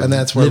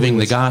living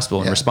the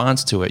gospel in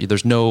response to it?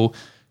 There's no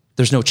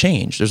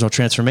change. There's no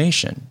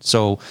transformation.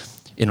 So,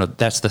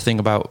 that's the thing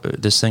about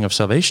this thing of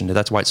salvation.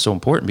 That's why it's so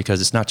important, because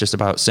it's not just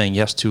about saying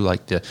yes to,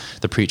 like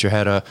the preacher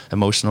had a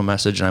emotional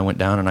message and I went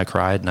down and I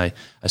cried and I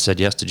said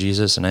yes to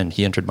Jesus and then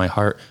he entered my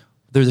heart.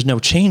 There's no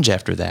change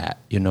after that.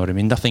 You know what I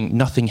mean?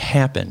 Nothing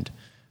happened.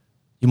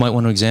 You might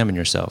want to examine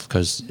yourself,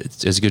 because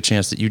it's a good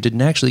chance that you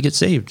didn't actually get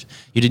saved.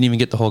 You didn't even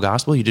get the whole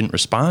gospel. You didn't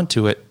respond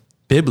to it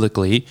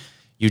biblically.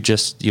 You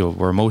just,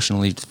 were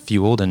emotionally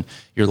fueled and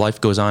your life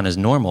goes on as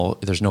normal.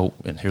 There's no,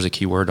 and here's a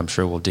key word, I'm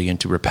sure we'll dig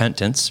into,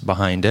 repentance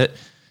behind it.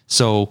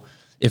 So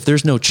if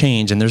there's no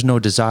change and there's no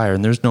desire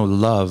and there's no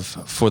love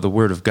for the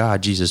word of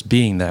God, Jesus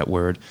being that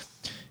word,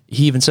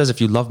 he even says,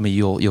 if you love me,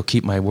 you'll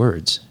keep my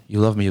words. You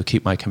love me, you'll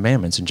keep my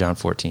commandments in John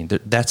 14.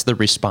 That's the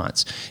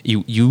response.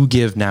 You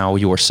give now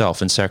yourself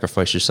and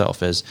sacrifice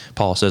yourself, as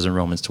Paul says in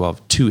Romans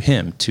 12, to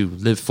him, to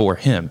live for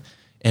him.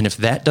 And if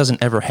that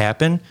doesn't ever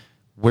happen,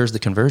 where's the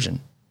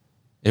conversion?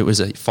 It was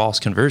a false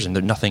conversion.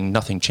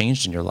 Nothing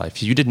changed in your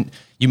life.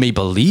 You may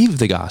believe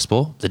the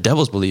gospel. The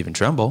devils believe and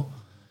tremble.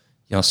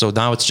 So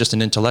now it's just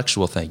an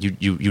intellectual thing.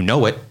 You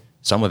know it,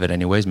 some of it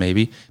anyways,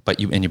 maybe, but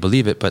you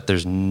believe it, but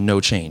there's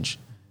no change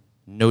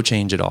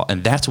at all.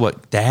 And that's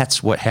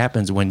what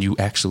happens when you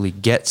actually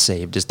get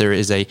saved.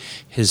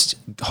 His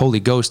Holy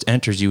Ghost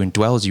enters you and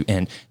dwells you,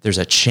 and there's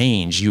a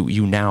change.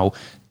 You now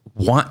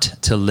want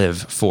to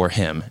live for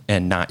him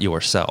and not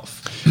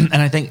yourself. And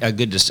I think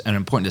an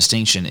important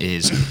distinction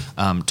is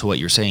to what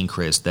you're saying,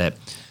 Chris, that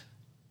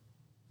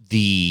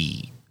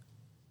the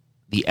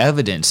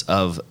evidence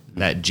of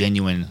that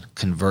genuine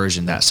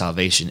conversion, that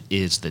salvation,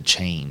 is the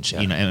change.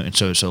 And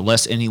so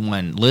lest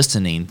anyone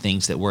listening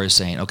thinks that we're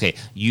saying, okay,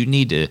 you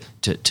need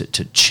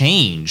to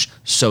change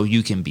so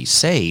you can be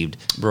saved.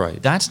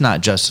 Right. That's not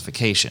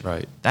justification.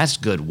 Right. That's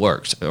good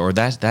works, or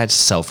that's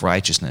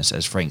self-righteousness,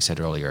 as Frank said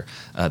earlier.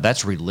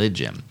 That's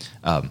religion.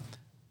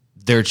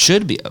 There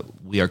should be,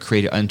 we are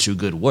created unto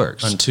good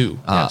works.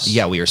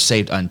 Yes. We are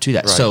saved unto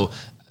that. Right. So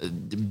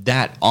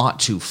that ought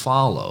to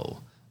follow.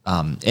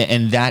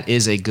 And that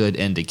is a good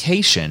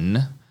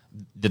indication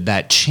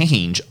that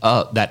change,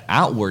 that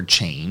outward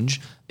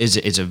change,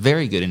 is a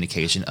very good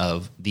indication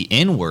of the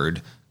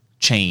inward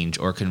change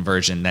or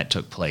conversion that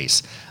took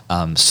place.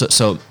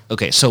 So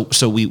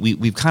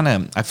we've kind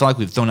of, I feel like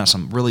we've thrown out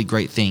some really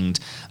great things.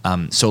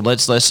 So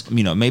let's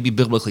maybe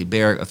biblically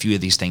bear a few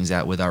of these things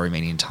out with our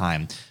remaining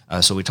time.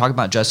 So we talk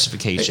about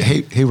justification.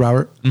 Hey,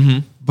 Robert.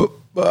 Mm-hmm. But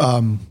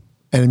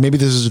and maybe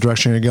this is the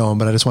direction you're going,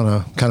 but I just want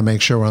to kind of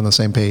make sure we're on the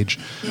same page.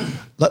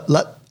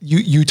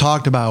 You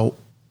talked about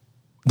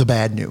the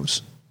bad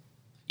news.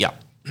 Yeah.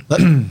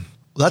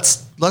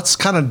 Let's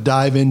kind of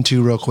dive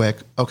into real quick.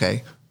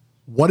 Okay,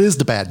 what is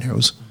the bad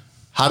news?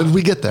 How did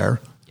we get there?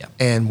 Yeah.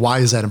 And why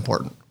is that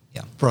important?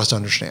 Yeah. For us to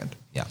understand?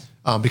 Yeah.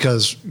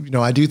 Because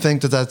I do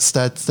think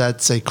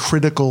that's a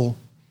critical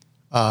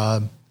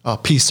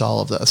piece to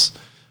all of this.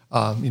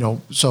 Obviously,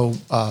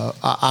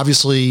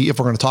 if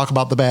we're going to talk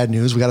about the bad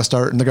news, we got to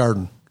start in the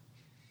garden.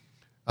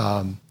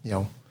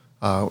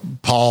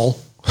 Paul,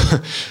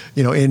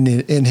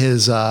 in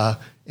his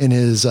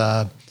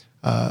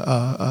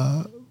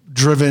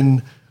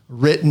driven,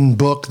 written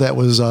book that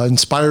was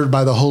inspired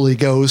by the Holy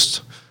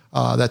Ghost,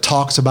 that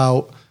talks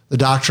about the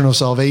doctrine of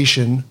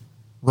salvation,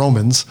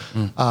 Romans.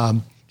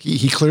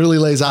 He clearly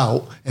lays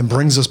out and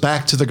brings us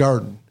back to the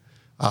garden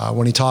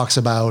when he talks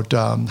about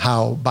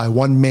how by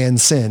one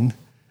man's sin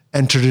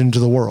entered into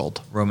the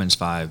world. Romans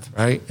 5.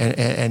 Right?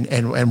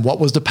 And what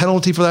was the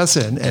penalty for that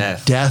sin?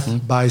 Death.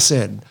 Death by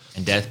sin.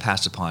 And death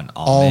passed upon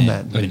all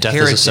men. And death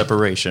is a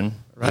separation.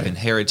 Right. We've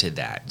inherited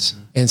that.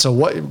 And so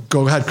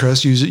go ahead,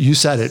 Chris, you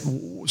said it.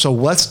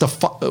 So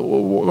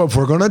if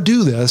we're going to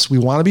do this, we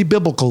want to be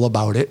biblical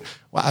about it.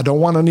 I don't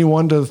want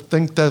anyone to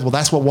think that,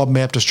 that's what One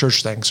Baptist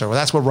Church thinks, or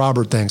that's what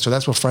Robert thinks, or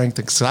that's what Frank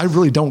thinks. And I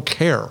really don't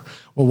care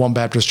what One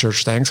Baptist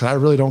Church thinks, and I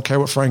really don't care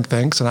what Frank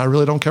thinks, and I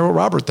really don't care what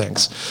Robert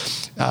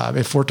thinks.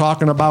 If we're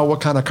talking about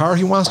what kind of car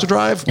he wants to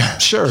drive,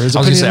 sure, his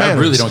opinion matters. I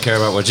really don't care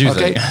about what you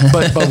think.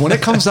 but when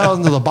it comes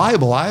down to the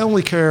Bible, I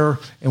only care,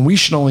 and we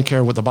should only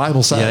care what the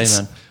Bible says. Yeah,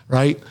 amen.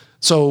 Right?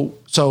 So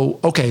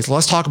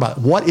let's talk about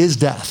it. What is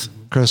death,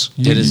 Chris?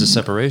 It is a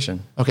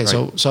separation. Okay,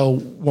 right. So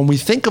when we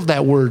think of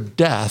that word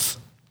death,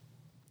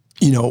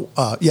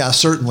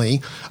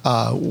 certainly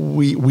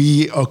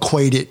we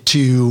equate it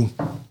to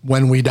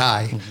when we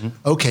die. Mm-hmm.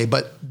 Okay,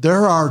 but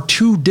there are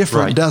two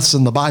different deaths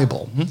in the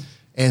Bible. Mm-hmm.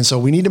 And so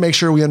we need to make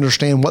sure we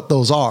understand what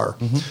those are.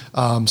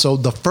 Mm-hmm. So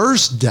the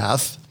first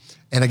death,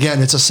 and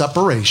again, it's a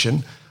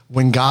separation.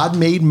 When God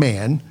made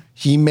man,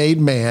 he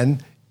made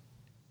man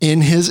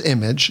in his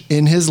image,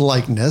 in his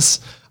likeness,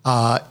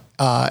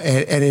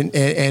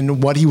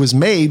 and what he was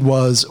made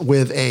was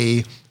with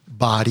a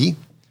body,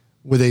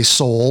 with a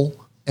soul,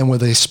 and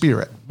with a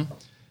spirit. Mm-hmm.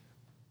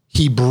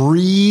 He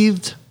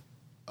breathed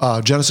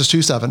Genesis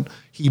 2:7,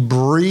 he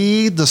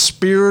breathed the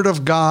Spirit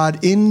of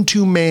God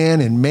into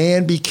man, and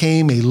man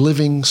became a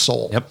living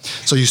soul. Yep.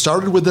 So you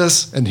started with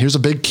this, and here's a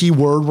big key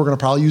word we're going to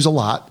probably use a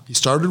lot. He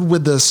started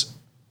with this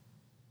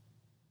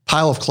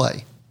pile of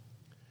clay.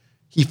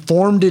 He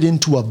formed it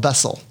into a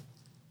vessel.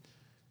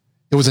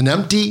 It was an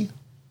empty,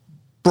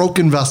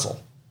 broken vessel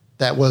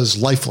that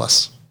was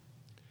lifeless.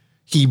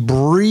 He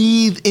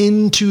breathed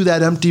into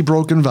that empty,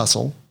 broken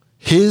vessel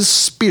his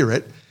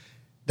Spirit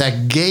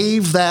that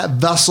gave that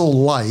vessel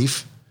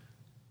life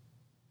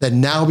that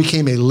now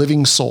became a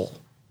living soul.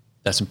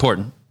 That's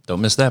important.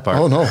 Don't miss that part.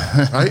 Oh, no,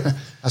 right?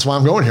 That's why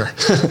I'm going here,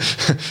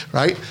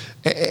 right?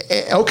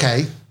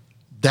 Okay,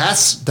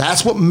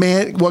 that's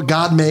what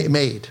God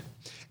made.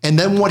 And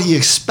then what he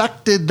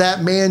expected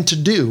that man to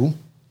do,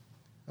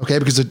 okay,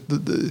 because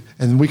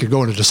and we could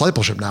go into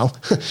discipleship now,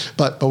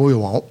 but we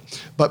won't.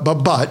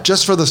 But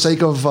just for the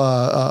sake of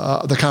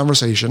the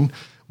conversation,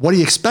 what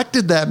he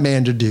expected that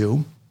man to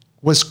do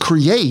was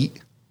create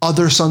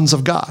other sons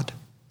of God.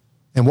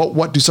 And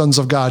what do sons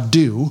of God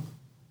do?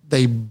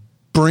 They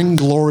bring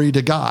glory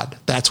to God.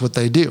 That's what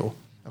they do.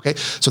 Okay,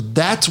 so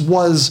that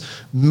was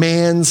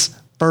man's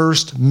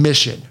first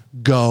mission: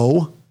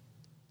 go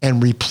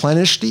and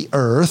replenish the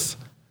earth.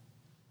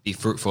 Be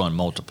fruitful and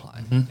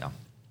multiply. Mm-hmm. Yeah.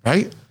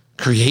 Right?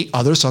 Create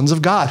other sons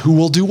of God who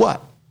will do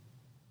what?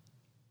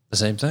 The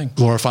same thing.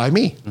 Glorify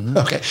me. Mm-hmm.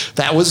 Okay.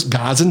 That was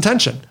God's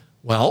intention.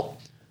 Well,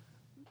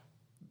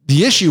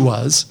 the issue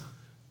was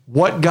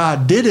what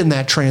God did in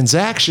that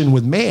transaction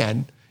with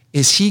man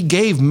is he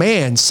gave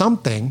man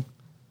something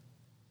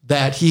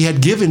that he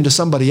had given to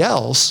somebody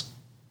else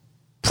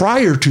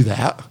prior to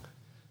that,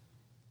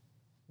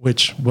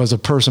 which was a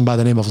person by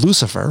the name of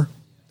Lucifer.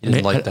 He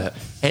didn't like that.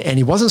 And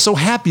he wasn't so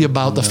happy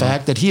about the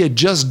fact that he had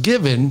just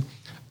given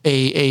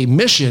a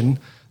mission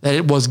that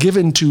it was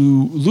given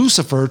to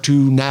Lucifer to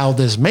now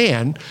this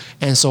man.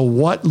 And so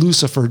what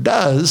Lucifer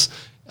does,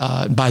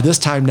 by this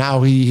time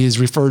now he is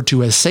referred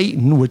to as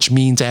Satan, which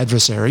means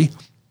adversary.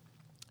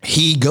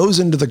 He goes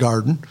into the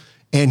garden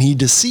and he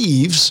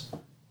deceives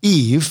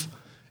Eve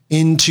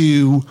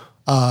into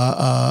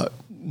what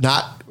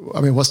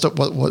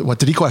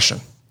did he question?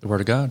 The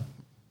Word of God.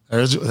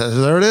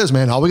 There it is,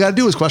 man. All we got to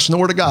do is question the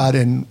Word of God,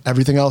 and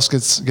everything else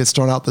gets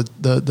thrown out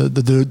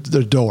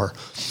the door.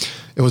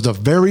 It was the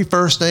very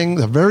first thing,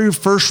 the very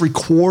first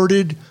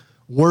recorded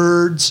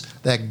words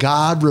that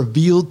God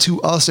revealed to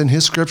us in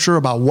His Scripture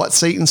about what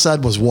Satan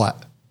said was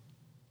what?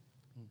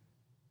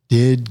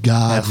 Did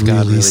God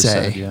really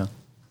say? Said, yeah.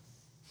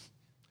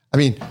 I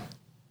mean,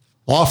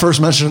 law first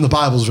mentioned in the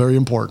Bible is very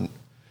important.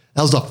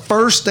 That was the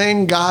first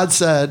thing God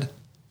said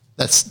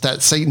that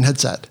Satan had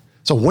said.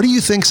 So what do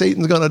you think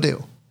Satan's going to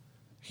do?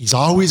 He's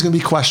always going to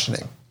be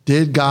questioning.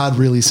 Did God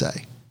really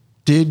say?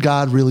 Did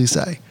God really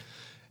say?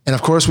 And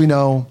of course we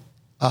know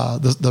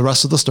the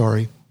rest of the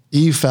story.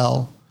 Eve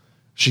fell.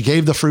 She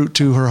gave the fruit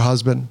to her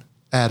husband,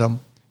 Adam.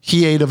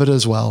 He ate of it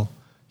as well.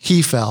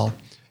 He fell.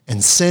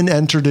 And sin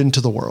entered into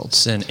the world.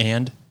 Sin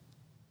and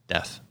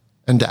death.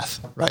 And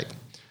death, right.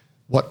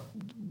 What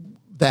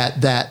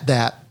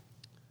that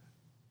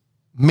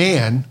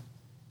man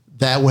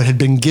that had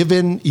been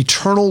given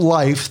eternal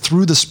life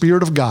through the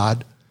Spirit of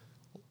God,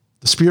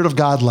 the Spirit of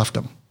God left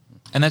him.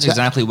 And that's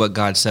exactly what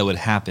God said would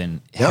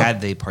happen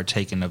had they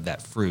partaken of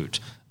that fruit.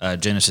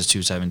 Genesis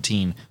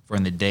 2:17, for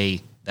in the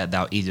day that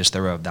thou eatest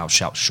thereof, thou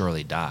shalt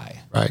surely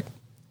die.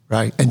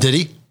 Right. And did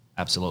he?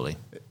 Absolutely.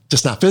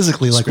 Just not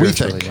physically like we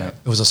think. Yeah.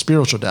 It was a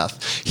spiritual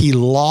death. He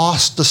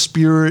lost the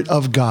Spirit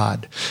of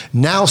God.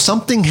 Now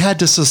something had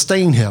to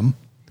sustain him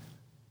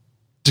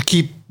to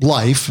keep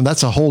life, and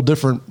that's a whole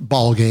different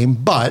ball game.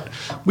 But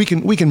we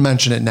can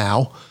mention it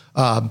now.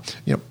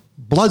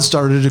 Blood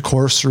started to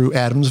course through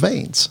Adam's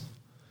veins,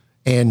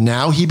 and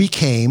now he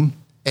became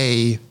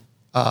a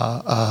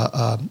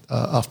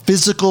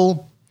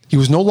physical. He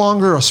was no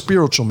longer a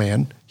spiritual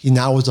man. He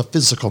now was a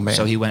physical man.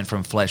 So he went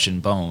from flesh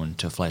and bone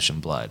to flesh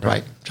and blood.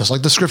 Right. Just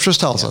like the Scriptures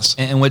tells us.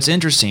 And what's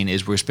interesting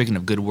is we were speaking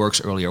of good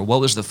works earlier.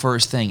 What was the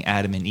first thing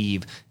Adam and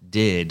Eve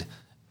did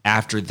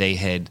after they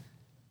had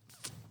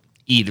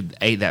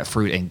ate that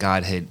fruit and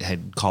God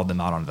had called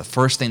them out on it? The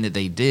first thing that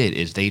they did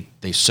is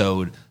they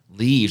sewed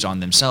leaves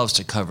on themselves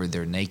to cover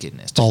their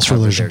nakedness, to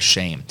cover their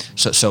shame.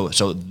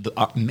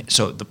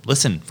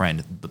 Listen,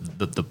 friend,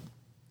 the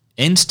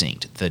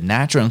instinct, the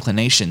natural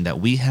inclination that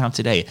we have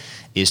today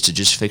is to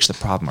just fix the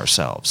problem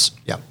ourselves.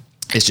 Yeah.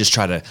 It's just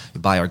try to,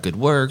 by our good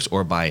works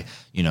or by,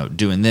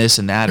 doing this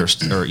and that, or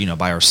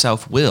by our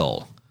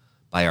self-will,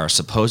 by our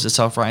supposed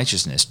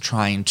self-righteousness,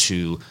 trying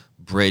to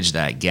bridge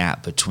that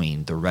gap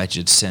between the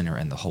wretched sinner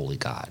and the holy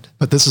God.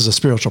 But this is a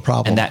spiritual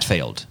problem. And that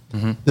failed.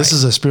 Mm-hmm. This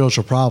is a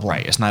spiritual problem.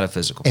 Right. It's not a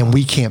physical and problem.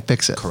 we can't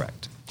fix it.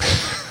 Correct.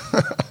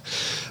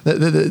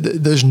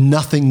 There's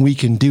nothing we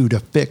can do to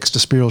fix the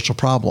spiritual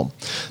problem.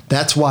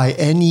 That's why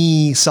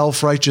any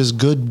self-righteous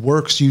good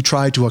works you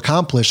try to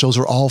accomplish, those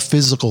are all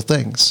physical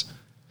things.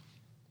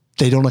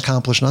 They don't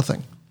accomplish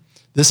nothing.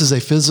 This is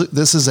a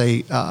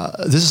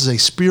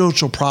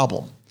spiritual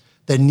problem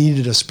that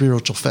needed a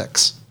spiritual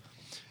fix.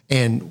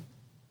 And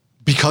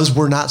because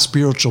we're not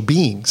spiritual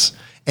beings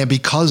And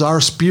because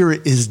our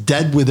spirit is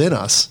dead within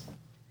us,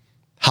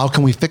 how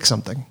can we fix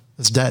something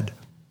that's dead?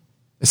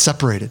 It's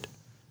separated.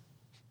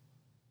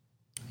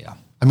 Yeah.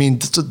 I mean,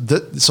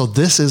 so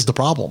this is the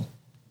problem.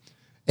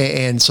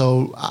 And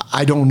so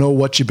I don't know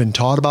what you've been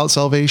taught about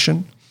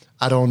salvation.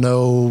 I don't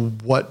know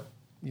what,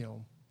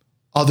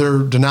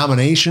 other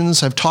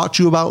denominations have taught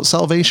you about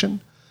salvation,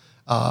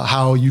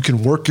 how you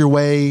can work your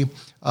way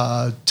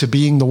to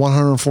being the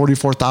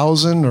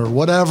 144,000 or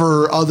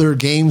whatever other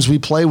games we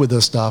play with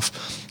this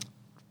stuff.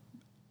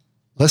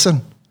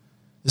 Listen,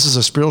 this is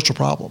a spiritual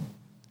problem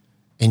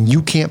and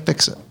you can't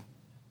fix it.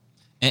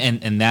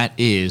 And that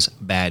is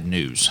bad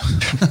news.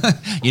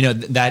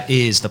 That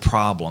is the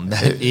problem.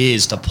 That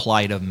is the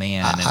plight of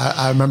man. And,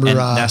 I remember, and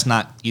that's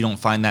not, you don't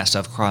find that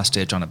stuff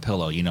cross-stitched on a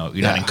pillow. You're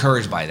not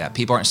encouraged by that.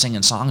 People aren't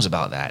singing songs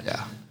about that.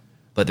 Yeah.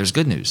 But there's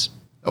good news.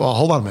 Well,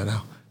 hold on a minute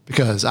now,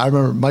 because I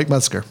remember Mike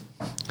Metzger,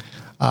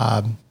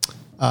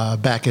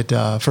 back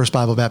at First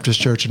Bible Baptist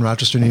Church in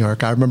Rochester, New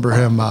York. I remember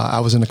him. I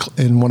was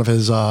in one of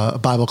his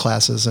Bible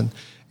classes,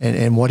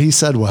 and what he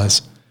said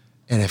was,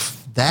 and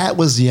if that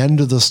was the end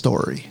of the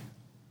story,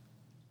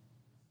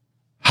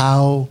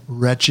 how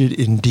wretched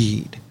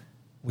indeed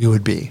we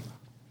would be.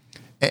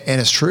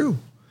 And it's true.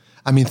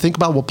 I mean, think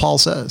about what Paul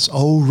says.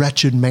 Oh,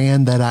 wretched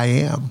man that I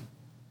am.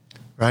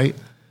 Right?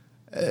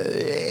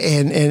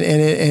 And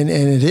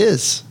it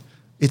is.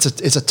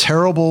 It's a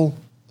terrible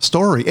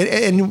story.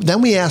 And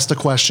then we ask the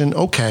question,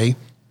 okay,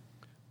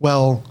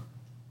 well,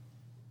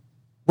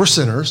 we're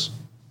sinners.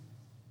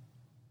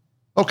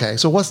 Okay,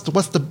 so what's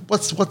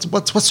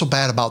so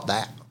bad about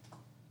that?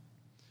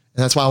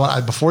 And that's why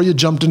before you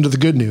jumped into the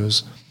good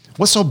news,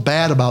 what's so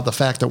bad about the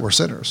fact that we're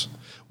sinners?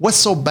 What's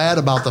so bad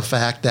about the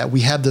fact that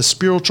we have this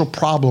spiritual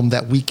problem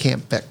that we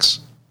can't fix?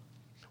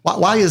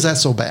 Why is that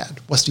so bad?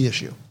 What's the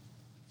issue?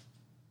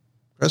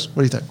 Chris, what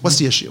do you think? What's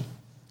the issue?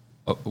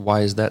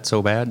 Why is that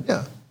so bad?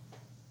 Yeah.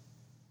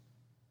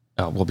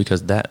 Well,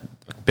 because that,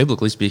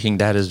 biblically speaking,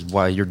 that is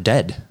why you're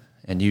dead,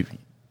 and you're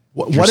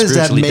what has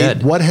that made?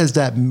 Dead. What has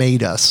that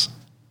made us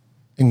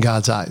in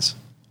God's eyes?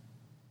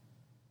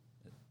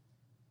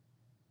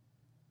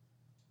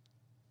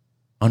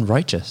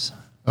 Unrighteous.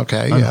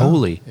 Okay.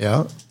 Unholy.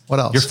 Yeah. What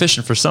else? You're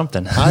fishing for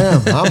something. I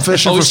am. I'm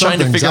fishing Always for something.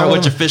 trying to figure out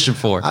what you're fishing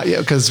for. Yeah,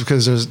 because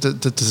there's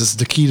this is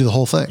the key to the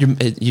whole thing.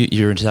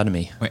 You're his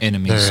enemy. We're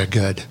enemies. Very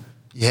good.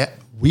 Yeah,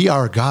 we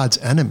are God's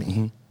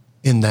enemy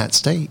in that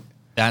state.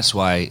 That's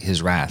why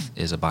his wrath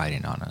is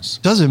abiding on us.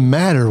 Doesn't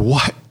matter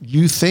what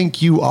you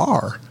think you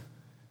are.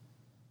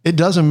 It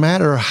doesn't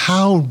matter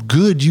how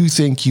good you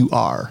think you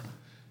are.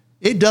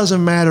 It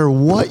doesn't matter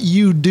what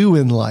you do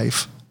in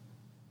life.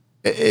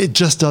 It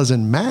just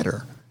doesn't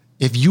matter.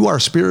 If you are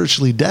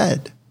spiritually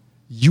dead,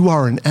 you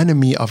are an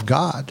enemy of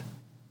God.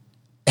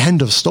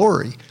 End of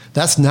story.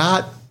 That's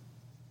not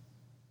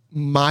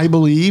my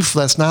belief.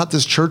 That's not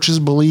this church's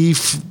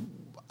belief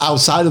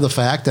outside of the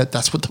fact that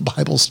that's what the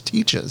Bible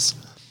teaches.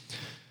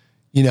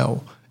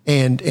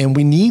 And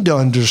we need to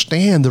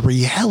understand the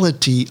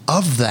reality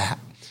of that.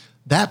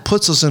 That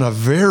puts us in a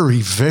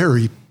very,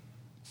 very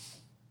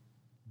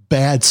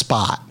bad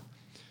spot.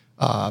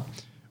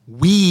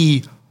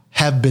 We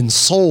have been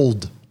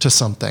sold to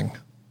something.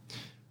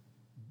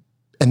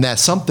 And that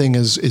something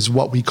is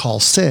what we call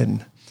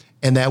sin.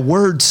 And that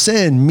word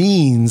sin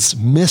means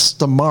miss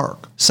the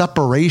mark,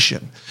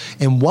 separation.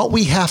 And what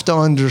we have to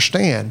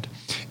understand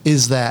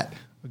is that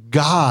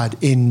God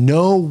in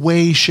no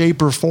way,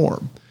 shape, or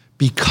form,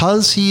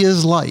 because he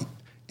is light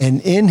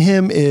and in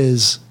him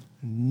is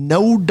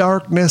no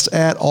darkness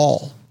at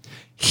all,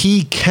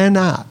 he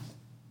cannot,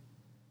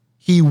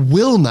 he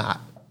will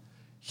not,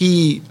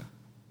 he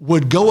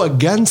would go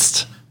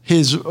against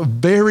his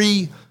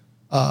very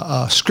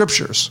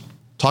scriptures,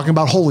 talking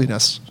about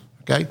holiness,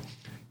 okay?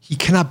 He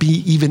cannot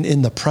be even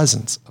in the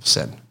presence of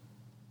sin.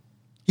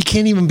 He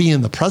can't even be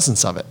in the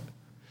presence of it.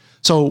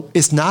 So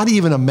it's not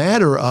even a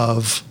matter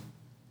of,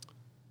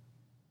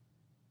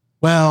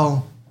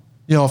 well,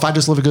 if I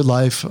just live a good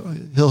life,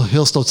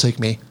 he'll still take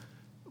me.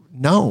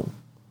 No,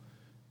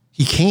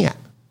 he can't.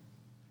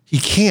 He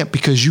can't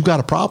because you got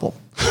a problem.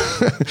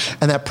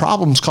 And that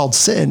problem's called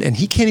sin, and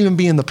he can't even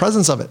be in the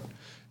presence of it.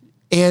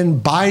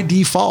 And by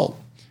default,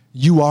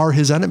 you are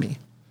his enemy.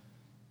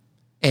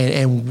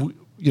 And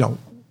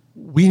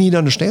we need to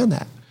understand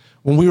that.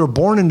 When we were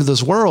born into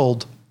this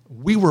world,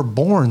 we were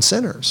born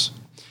sinners.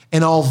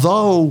 And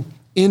although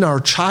in our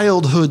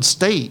childhood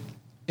state,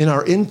 in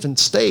our infant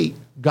state,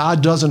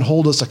 God doesn't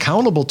hold us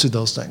accountable to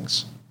those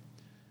things,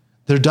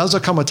 there does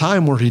come a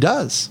time where he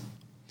does.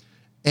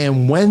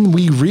 And when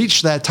we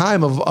reach that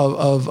time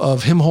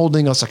of him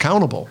holding us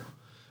accountable,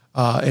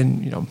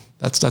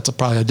 that's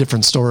probably a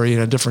different story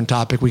and a different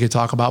topic we could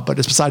talk about, but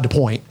it's beside the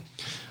point.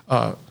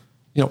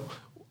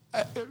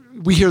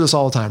 We hear this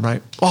all the time,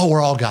 right? Oh,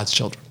 we're all God's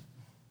children.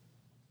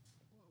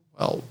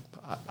 Well,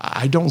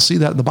 I don't see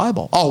that in the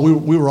Bible. Oh,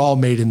 we were all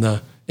made in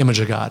the image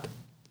of God.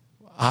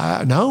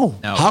 No.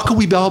 How can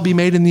we all be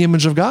made in the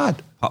image of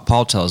God?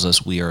 Paul tells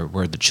us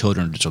we're the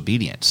children of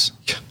disobedience.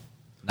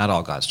 Not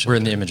all God's children. We're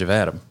in the image of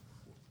Adam,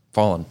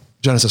 fallen.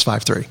 Genesis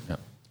 5:3. Yep.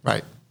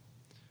 Right.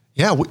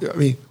 Yeah, I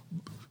mean,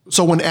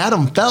 so when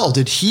Adam fell,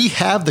 did he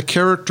have the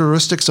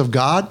characteristics of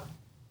God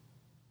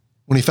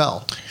when he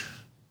fell?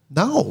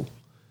 No.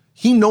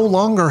 He no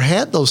longer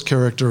had those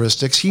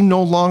characteristics. He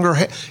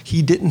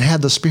didn't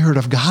have the Spirit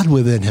of God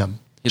within him.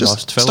 He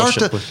lost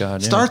fellowship with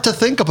God. Start to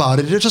think about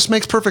it. It just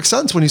makes perfect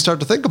sense when you start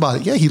to think about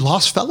it. Yeah, he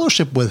lost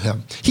fellowship with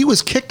him. He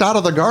was kicked out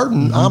of the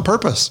garden on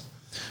purpose.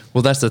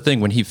 Well, that's the thing.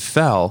 When he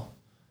fell,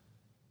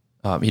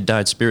 he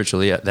died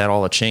spiritually. That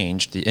all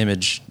changed. The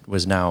image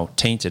was now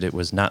tainted. It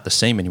was not the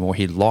same anymore.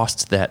 He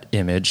lost that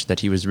image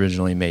that he was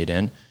originally made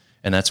in.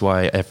 And that's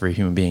why every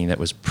human being that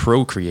was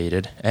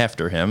procreated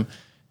after him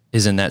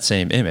is in that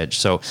same image.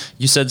 So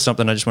you said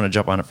something, I just want to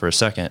jump on it for a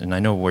second, and I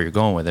know where you're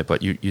going with it,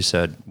 but you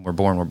said we're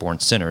born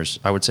sinners.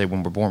 I would say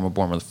when we're born with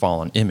a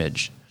fallen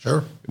image.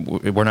 Sure.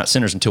 We're not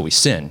sinners until we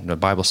sin. The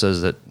Bible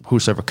says that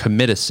whosoever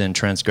committeth sin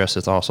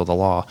transgresseth also the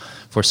law,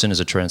 for sin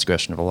is a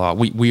transgression of the law.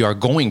 We are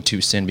going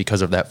to sin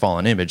because of that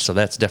fallen image, so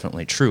that's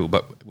definitely true,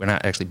 but we're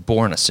not actually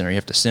born a sinner. You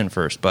have to sin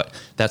first, but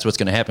that's what's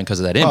going to happen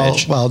because of that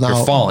image. Well, now,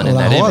 you're fallen in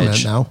that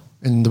image. Now,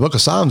 in the book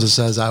of Psalms, it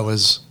says I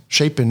was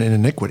shapen in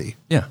iniquity.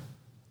 Yeah.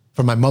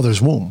 From my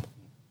mother's womb.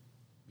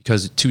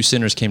 Because two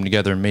sinners came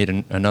together and made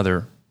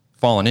another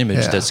fallen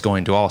image that's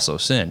going to also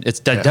sin. It's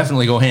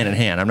definitely go hand in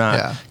hand. I'm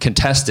not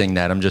contesting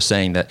that. I'm just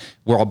saying that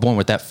we're all born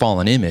with that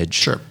fallen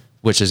image,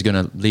 which is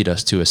going to lead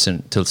us to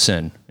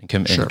sin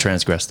and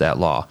transgress that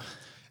law.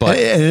 But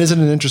and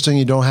isn't it interesting?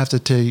 You don't have to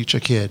teach a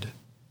kid.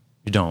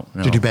 You don't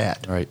to do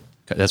bad, right?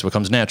 That's what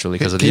comes naturally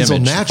because of kids the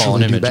image, will naturally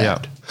fallen image. Do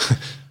bad.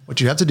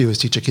 What you have to do is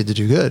teach a kid to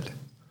do good,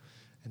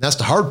 and that's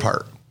the hard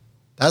part.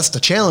 That's the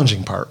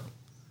challenging part.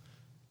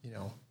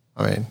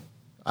 I mean,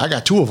 I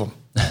got two of them.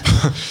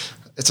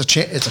 It's a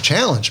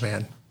challenge,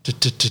 man,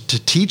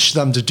 to teach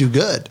them to do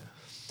good,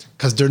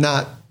 because they're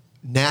not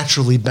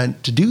naturally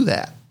bent to do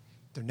that.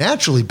 They're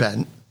naturally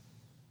bent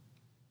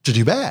to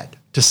do bad,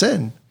 to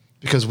sin,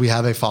 because we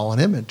have a fallen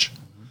image.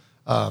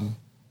 So,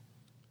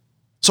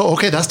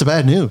 okay, that's the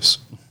bad news.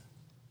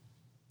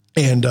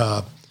 And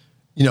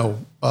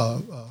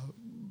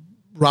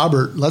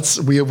Robert,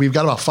 we've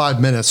got about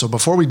 5 minutes. So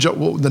before we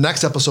the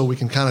next episode, we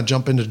can kind of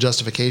jump into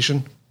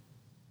justification.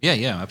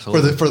 Yeah,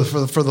 absolutely. For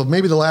the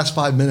maybe the last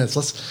 5 minutes,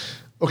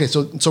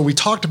 so we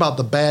talked about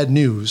the bad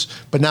news,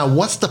 but now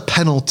what's the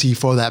penalty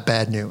for that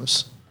bad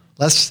news?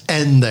 Let's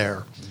end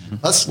there.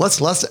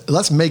 Mm-hmm.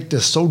 Let's make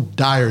this so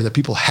dire that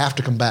people have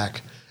to come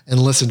back and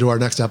listen to our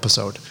next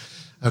episode.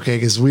 Okay,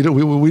 because we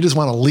just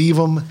want to leave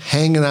them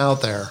hanging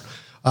out there.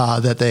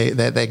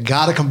 That they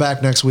got to come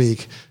back next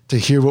week to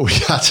hear what we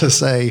got to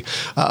say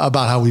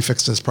about how we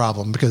fix this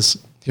problem. Because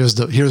here's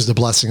the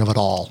blessing of it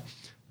all: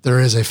 there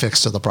is a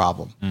fix to the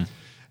problem.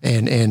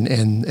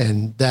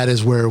 And that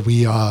is where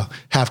we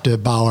have to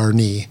bow our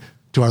knee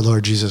to our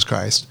Lord Jesus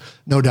Christ,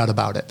 no doubt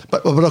about it.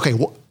 But okay,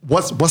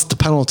 what's the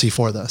penalty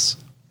for this?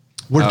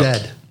 We're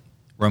dead.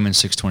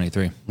 Romans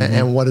 6:23.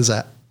 And what is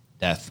that?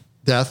 Death.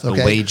 Death. Okay.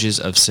 The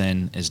wages of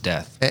sin is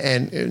death.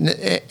 And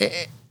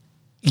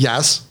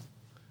yes,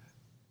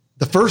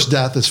 the first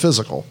death is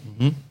physical.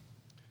 Mm-hmm.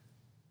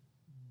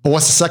 But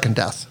what's the second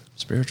death?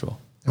 Spiritual.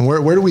 And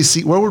where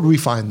would we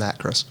find that,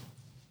 Chris?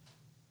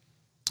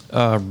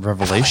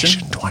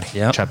 Revelation 20.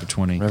 Yeah. Chapter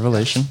 20.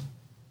 Revelation.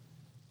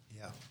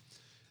 Yeah.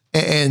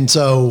 And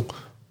so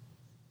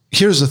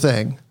here's the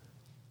thing.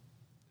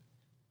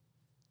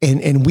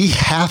 And we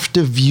have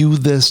to view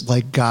this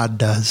like God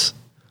does.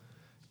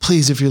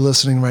 Please, if you're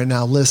listening right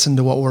now, listen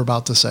to what we're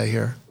about to say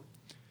here.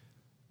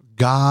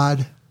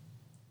 God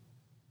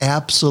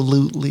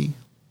absolutely,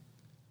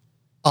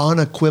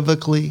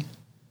 unequivocally,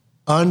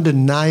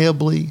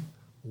 undeniably,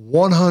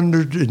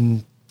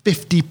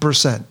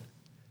 150%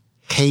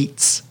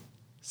 hates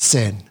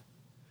sin.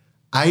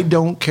 I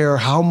don't care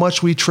how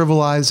much we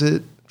trivialize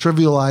it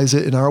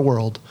in our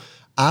world.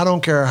 I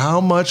don't care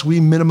how much we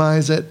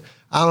minimize it.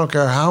 I don't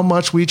care how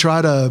much we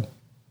try to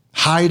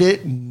hide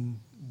it, and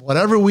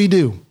whatever we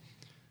do.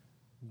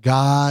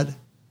 God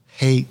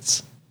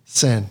hates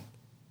sin.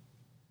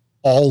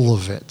 All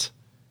of it.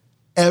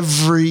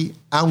 Every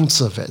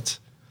ounce of it.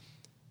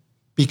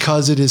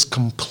 Because it is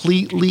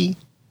completely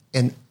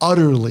and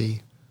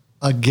utterly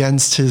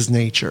against his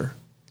nature.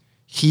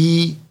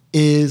 He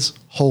is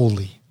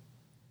holy.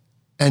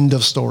 End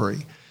of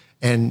story.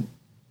 And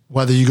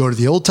whether you go to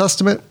the Old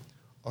Testament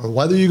or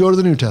whether you go to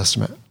the New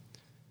Testament,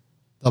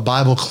 the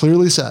Bible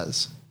clearly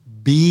says,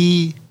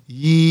 "Be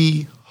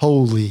ye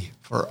holy,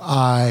 for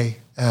I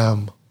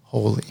am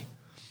holy."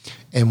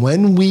 And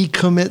when we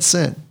commit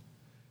sin,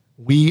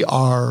 we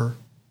are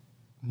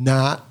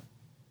not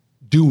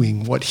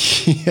doing what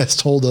he has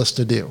told us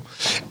to do.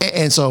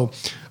 And so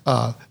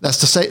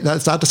that's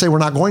not to say we're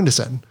not going to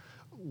sin.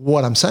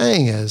 What I'm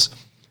saying is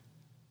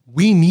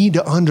we need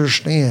to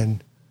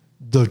understand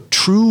the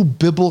true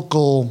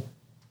biblical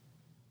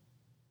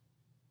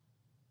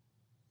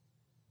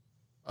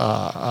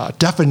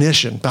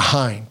definition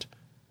behind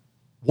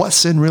what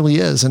sin really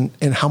is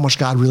and how much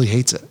God really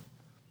hates it.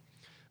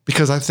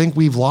 Because I think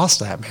we've lost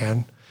that,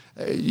 man.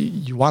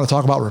 You want to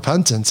talk about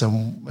repentance,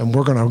 and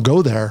we're going to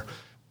go there.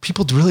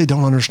 people really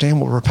don't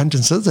understand what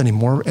repentance is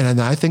anymore. And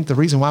I think the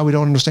reason why we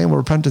don't understand what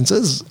repentance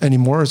is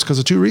anymore is because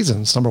of two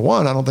reasons. Number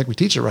one, I don't think we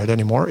teach it right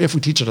anymore, if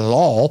we teach it at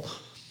all.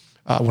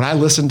 When I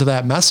listened to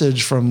that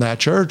message from that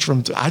church,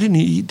 they didn't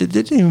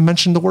even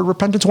mention the word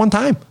repentance one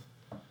time.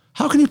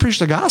 How can you preach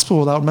the gospel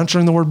without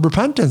mentioning the word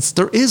repentance?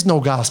 There is no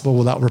gospel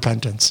without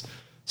repentance.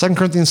 2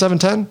 Corinthians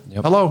 7:10.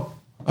 Yep. Hello.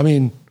 I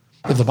mean,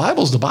 if the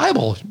Bible's the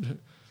Bible,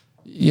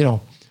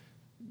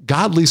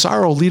 godly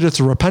sorrow leadeth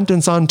to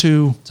repentance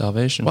unto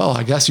salvation. Well,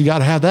 I guess you got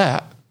to have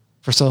that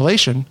for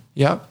salvation.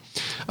 Yeah.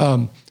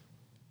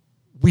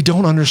 We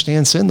don't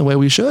understand sin the way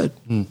we should.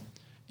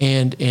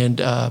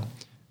 And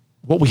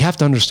what we have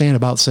to understand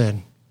about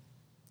sin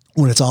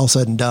when it's all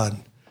said and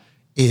done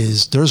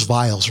is there's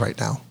vials right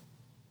now.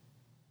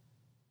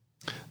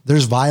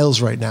 There's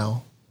vials right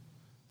now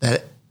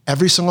that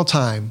every single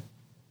time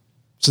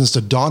since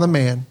the dawn of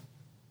man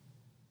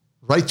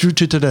right through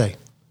to today,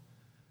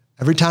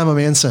 every time a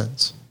man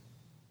sins,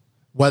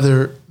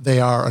 whether they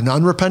are an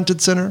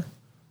unrepentant sinner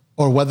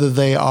or whether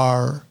they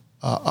are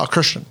a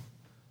Christian,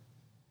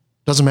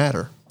 doesn't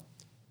matter.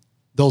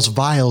 Those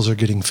vials are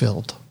getting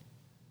filled.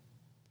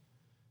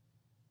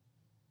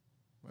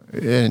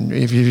 And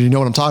if you know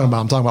what I'm talking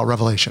about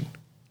Revelation.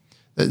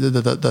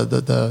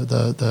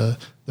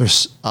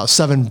 There's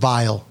 7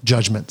 vial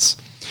judgments.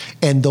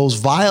 And those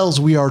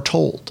vials, we are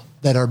told,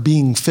 that are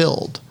being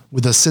filled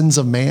with the sins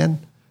of man,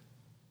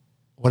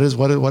 what does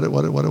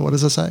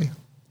it say?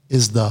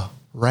 Is the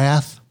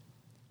wrath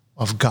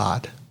of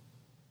God.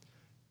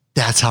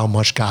 That's how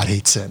much God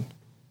hates sin.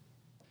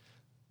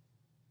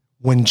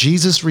 When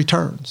Jesus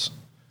returns,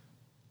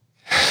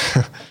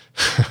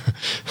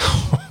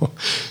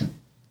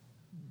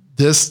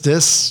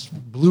 this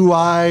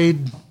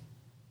blue-eyed,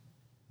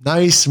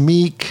 nice,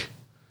 meek,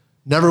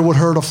 never would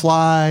hurt a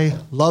fly,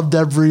 loved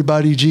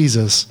everybody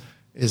Jesus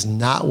is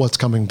not what's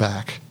coming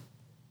back.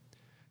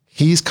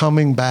 He's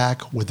coming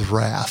back with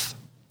wrath.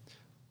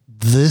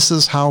 This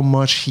is how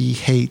much he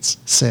hates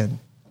sin.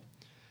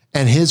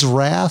 And his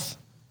wrath,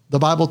 the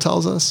Bible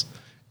tells us,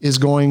 is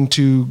going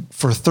to,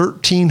 for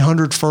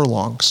 1,300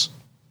 furlongs,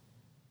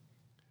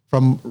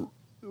 from,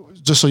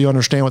 just so you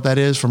understand what that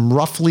is, from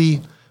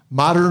roughly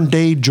modern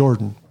day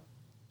Jordan,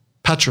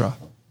 Petra,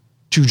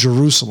 to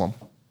Jerusalem.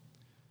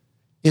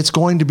 It's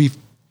going to be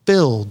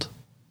filled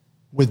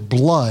with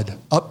blood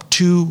up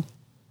to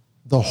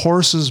the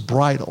horse's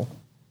bridle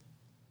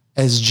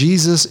as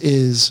Jesus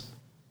is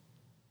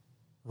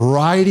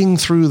riding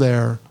through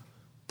there,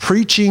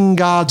 preaching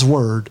God's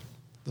word,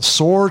 the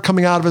sword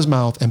coming out of his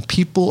mouth, and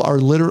people are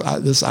literally,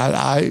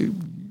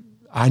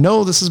 I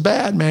know this is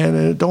bad, man,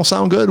 and it don't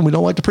sound good, and we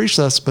don't like to preach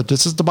this, but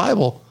this is the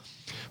Bible.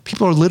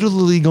 People are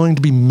literally going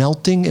to be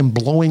melting and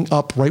blowing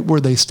up right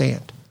where they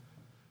stand.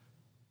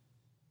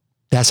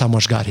 That's how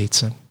much God hates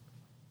sin.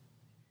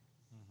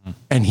 Mm-hmm.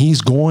 And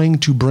he's going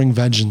to bring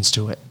vengeance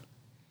to it.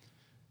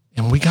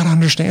 And we got to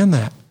understand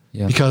that.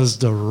 Yeah. Because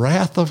the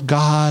wrath of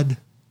God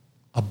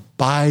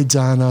abides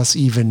on us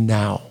even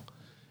now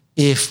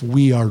if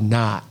we are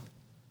not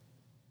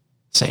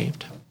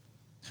saved.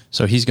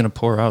 So he's going to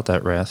pour out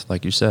that wrath,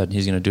 like you said.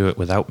 He's going to do it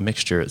without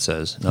mixture, it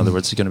says. In other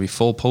words, it's going to be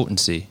full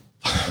potency.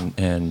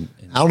 And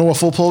I don't know what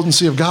full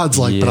potency of God's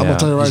like, but I'm going to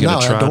tell you right now,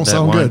 that don't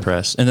sound good.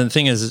 Press. And then the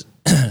thing is,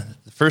 the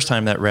first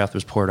time that wrath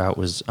was poured out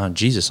was on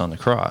Jesus on the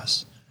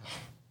cross.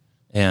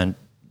 And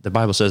the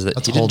Bible says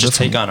that he didn't just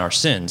take on our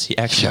sins. He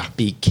actually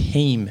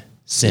became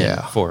sin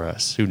for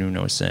us who knew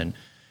no sin.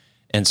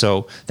 And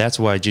so that's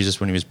why Jesus,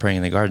 when he was praying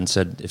in the garden,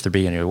 said, if there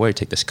be any other way,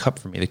 take this cup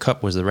from me. The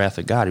cup was the wrath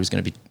of God. He was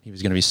going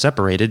to be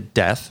separated,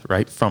 death,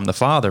 right, from the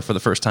Father for the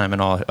first time in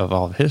all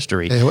of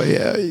history. And what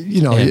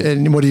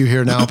do you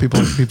hear now?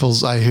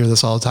 I hear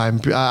this all the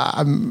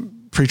time.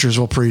 Preachers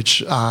will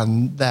preach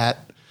on that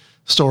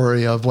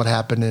story of what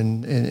happened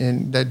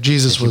in that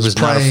Jesus was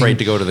praying, not afraid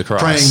to go to the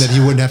cross, praying that he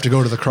wouldn't have to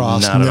go to the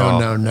cross. Not at all.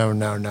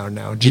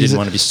 No. He didn't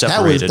want to be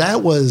separated.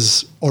 That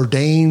was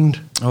ordained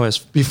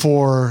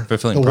before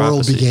the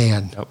world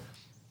began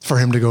for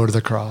him to go to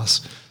the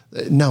cross.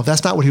 No,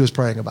 that's not what he was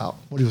praying about.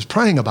 What he was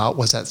praying about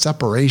was that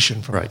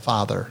separation from the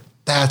Father.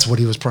 That's what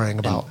he was praying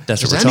about. And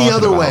that's what we're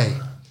talking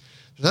about.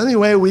 There's any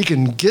way we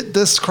can get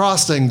this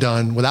cross thing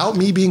done without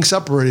me being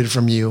separated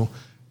from you.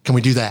 Can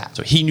we do that?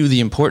 So he knew the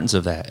importance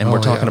of that. And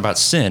we're talking about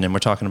sin, and we're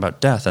talking about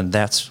death, and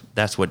that's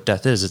what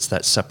death is. It's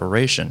that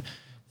separation.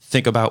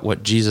 Think about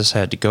what Jesus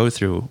had to go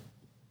through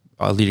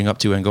leading up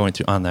to and going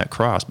through on that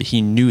cross, but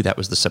he knew that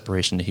was the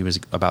separation that he was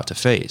about to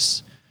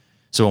face.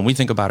 So when we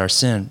think about our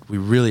sin, we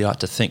really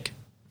ought to think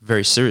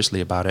very seriously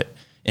about it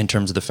in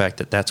terms of the fact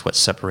that that's what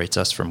separates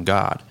us from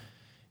God.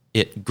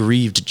 It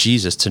grieved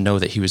Jesus to know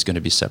that he was going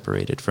to be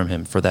separated from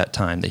him for that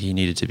time that he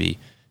needed to be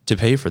to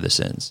pay for the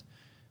sins.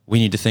 We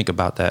need to think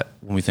about that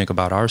when we think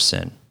about our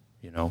sin.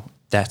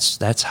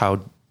 That's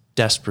how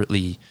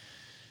desperately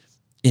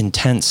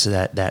intense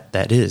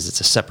that is. It's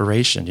a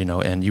separation,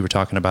 and you were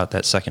talking about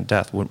that second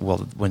death.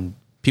 When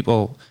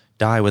people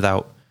die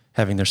without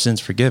having their sins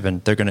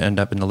forgiven, they're going to end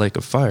up in the lake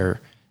of fire.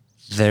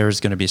 There's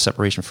going to be a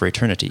separation for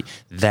eternity.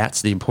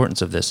 That's the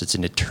importance of this. It's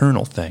an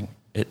eternal thing.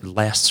 it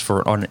lasts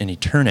for an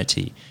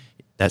eternity,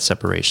 that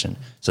separation.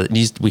 So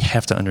we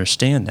have to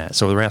understand that.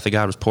 So the wrath of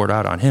God was poured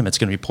out on him. It's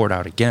going to be poured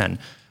out again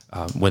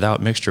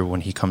without mixture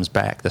when he comes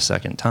back the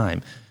second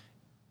time.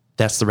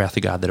 That's the wrath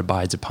of God that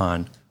abides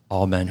upon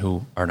all men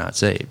who are not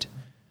saved.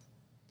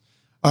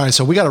 All right,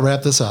 so we got to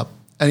wrap this up.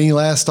 Any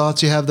last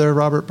thoughts you have there,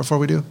 Robert, before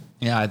we do?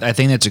 Yeah, I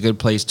think that's a good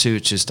place to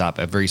stop.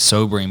 A very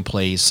sobering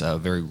place, a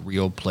very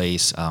real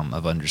place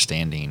of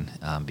understanding,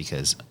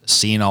 because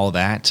seeing all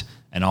that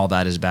and all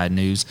that is bad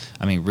news.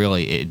 I mean,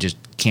 really, it just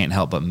can't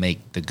help but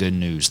make the good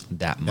news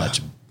that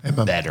much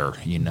better,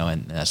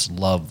 and that's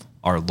love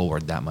our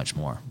Lord that much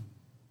more.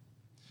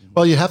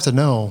 Well, you have to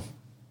know,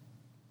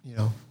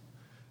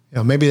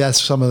 maybe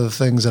that's some of the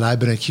things that I've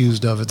been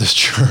accused of at this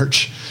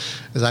church,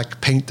 is I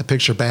paint the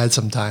picture bad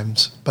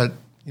sometimes. But,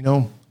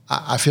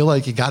 I feel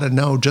like you got to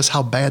know just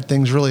how bad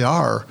things really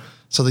are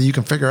so that you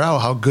can figure out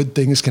how good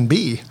things can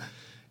be.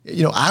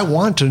 I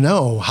want to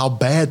know how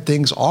bad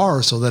things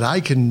are so that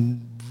I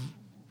can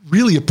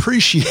really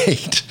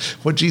appreciate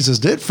what Jesus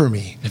did for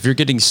me. If you're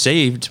getting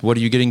saved, what are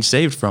you getting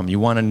saved from? You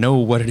want to know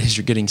what it is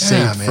you're getting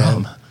saved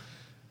from.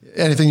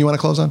 Anything you want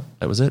to close on?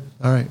 That was it.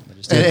 All right.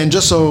 And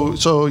just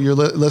so your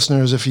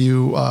listeners, if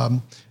you,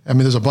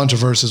 there's a bunch of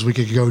verses we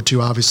could go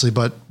to, obviously,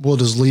 but we'll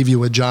just leave you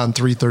with John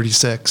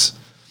 3:36.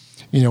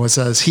 It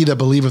says, he that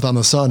believeth on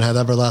the Son hath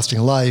everlasting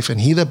life, and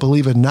he that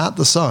believeth not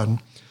the Son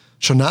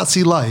shall not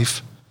see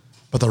life,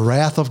 but the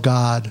wrath of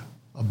God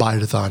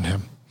abideth on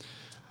him.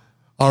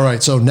 All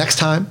right, so next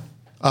time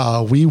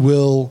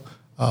we'll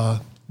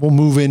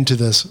move into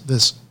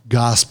this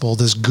gospel,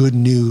 this good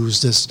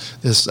news,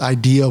 this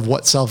idea of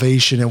what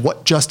salvation and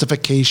what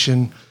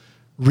justification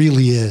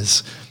really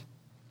is.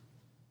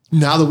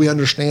 Now that we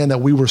understand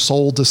that we were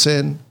sold to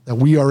sin, that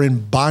we are in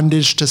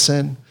bondage to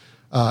sin,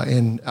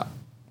 and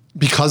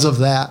because of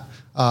that,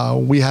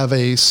 we have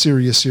a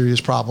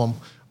serious problem.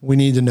 We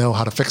need to know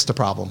how to fix the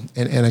problem.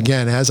 And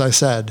again, as I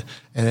said,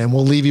 and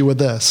we'll leave you with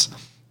this,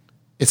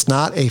 it's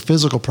not a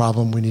physical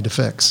problem we need to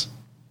fix.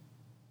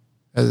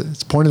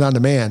 It's pointed on to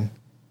man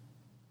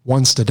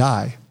wants to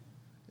die.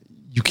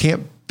 You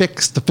can't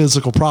fix the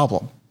physical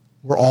problem.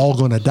 We're all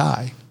going to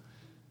die.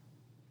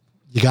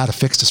 You got to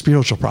fix the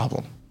spiritual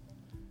problem.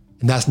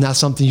 And that's not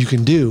something you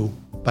can do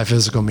by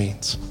physical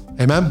means.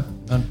 Amen?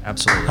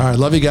 Absolutely. All right.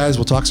 Love you guys.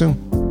 We'll talk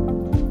soon.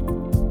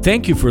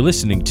 Thank you for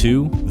listening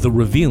to The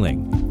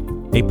Revealing,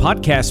 a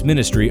podcast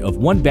ministry of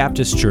One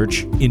Baptist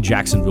Church in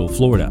Jacksonville,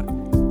 Florida.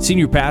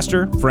 Senior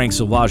Pastor Frank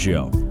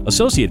Silvaggio,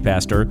 Associate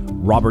Pastor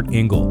Robert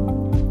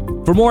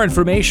Engel. For more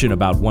information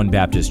about One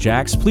Baptist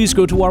Jax, please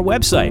go to our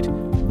website,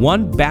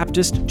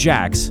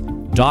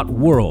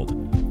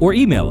 onebaptistjax.world, or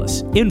email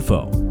us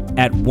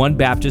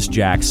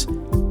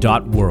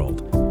info@onebaptistjax.world.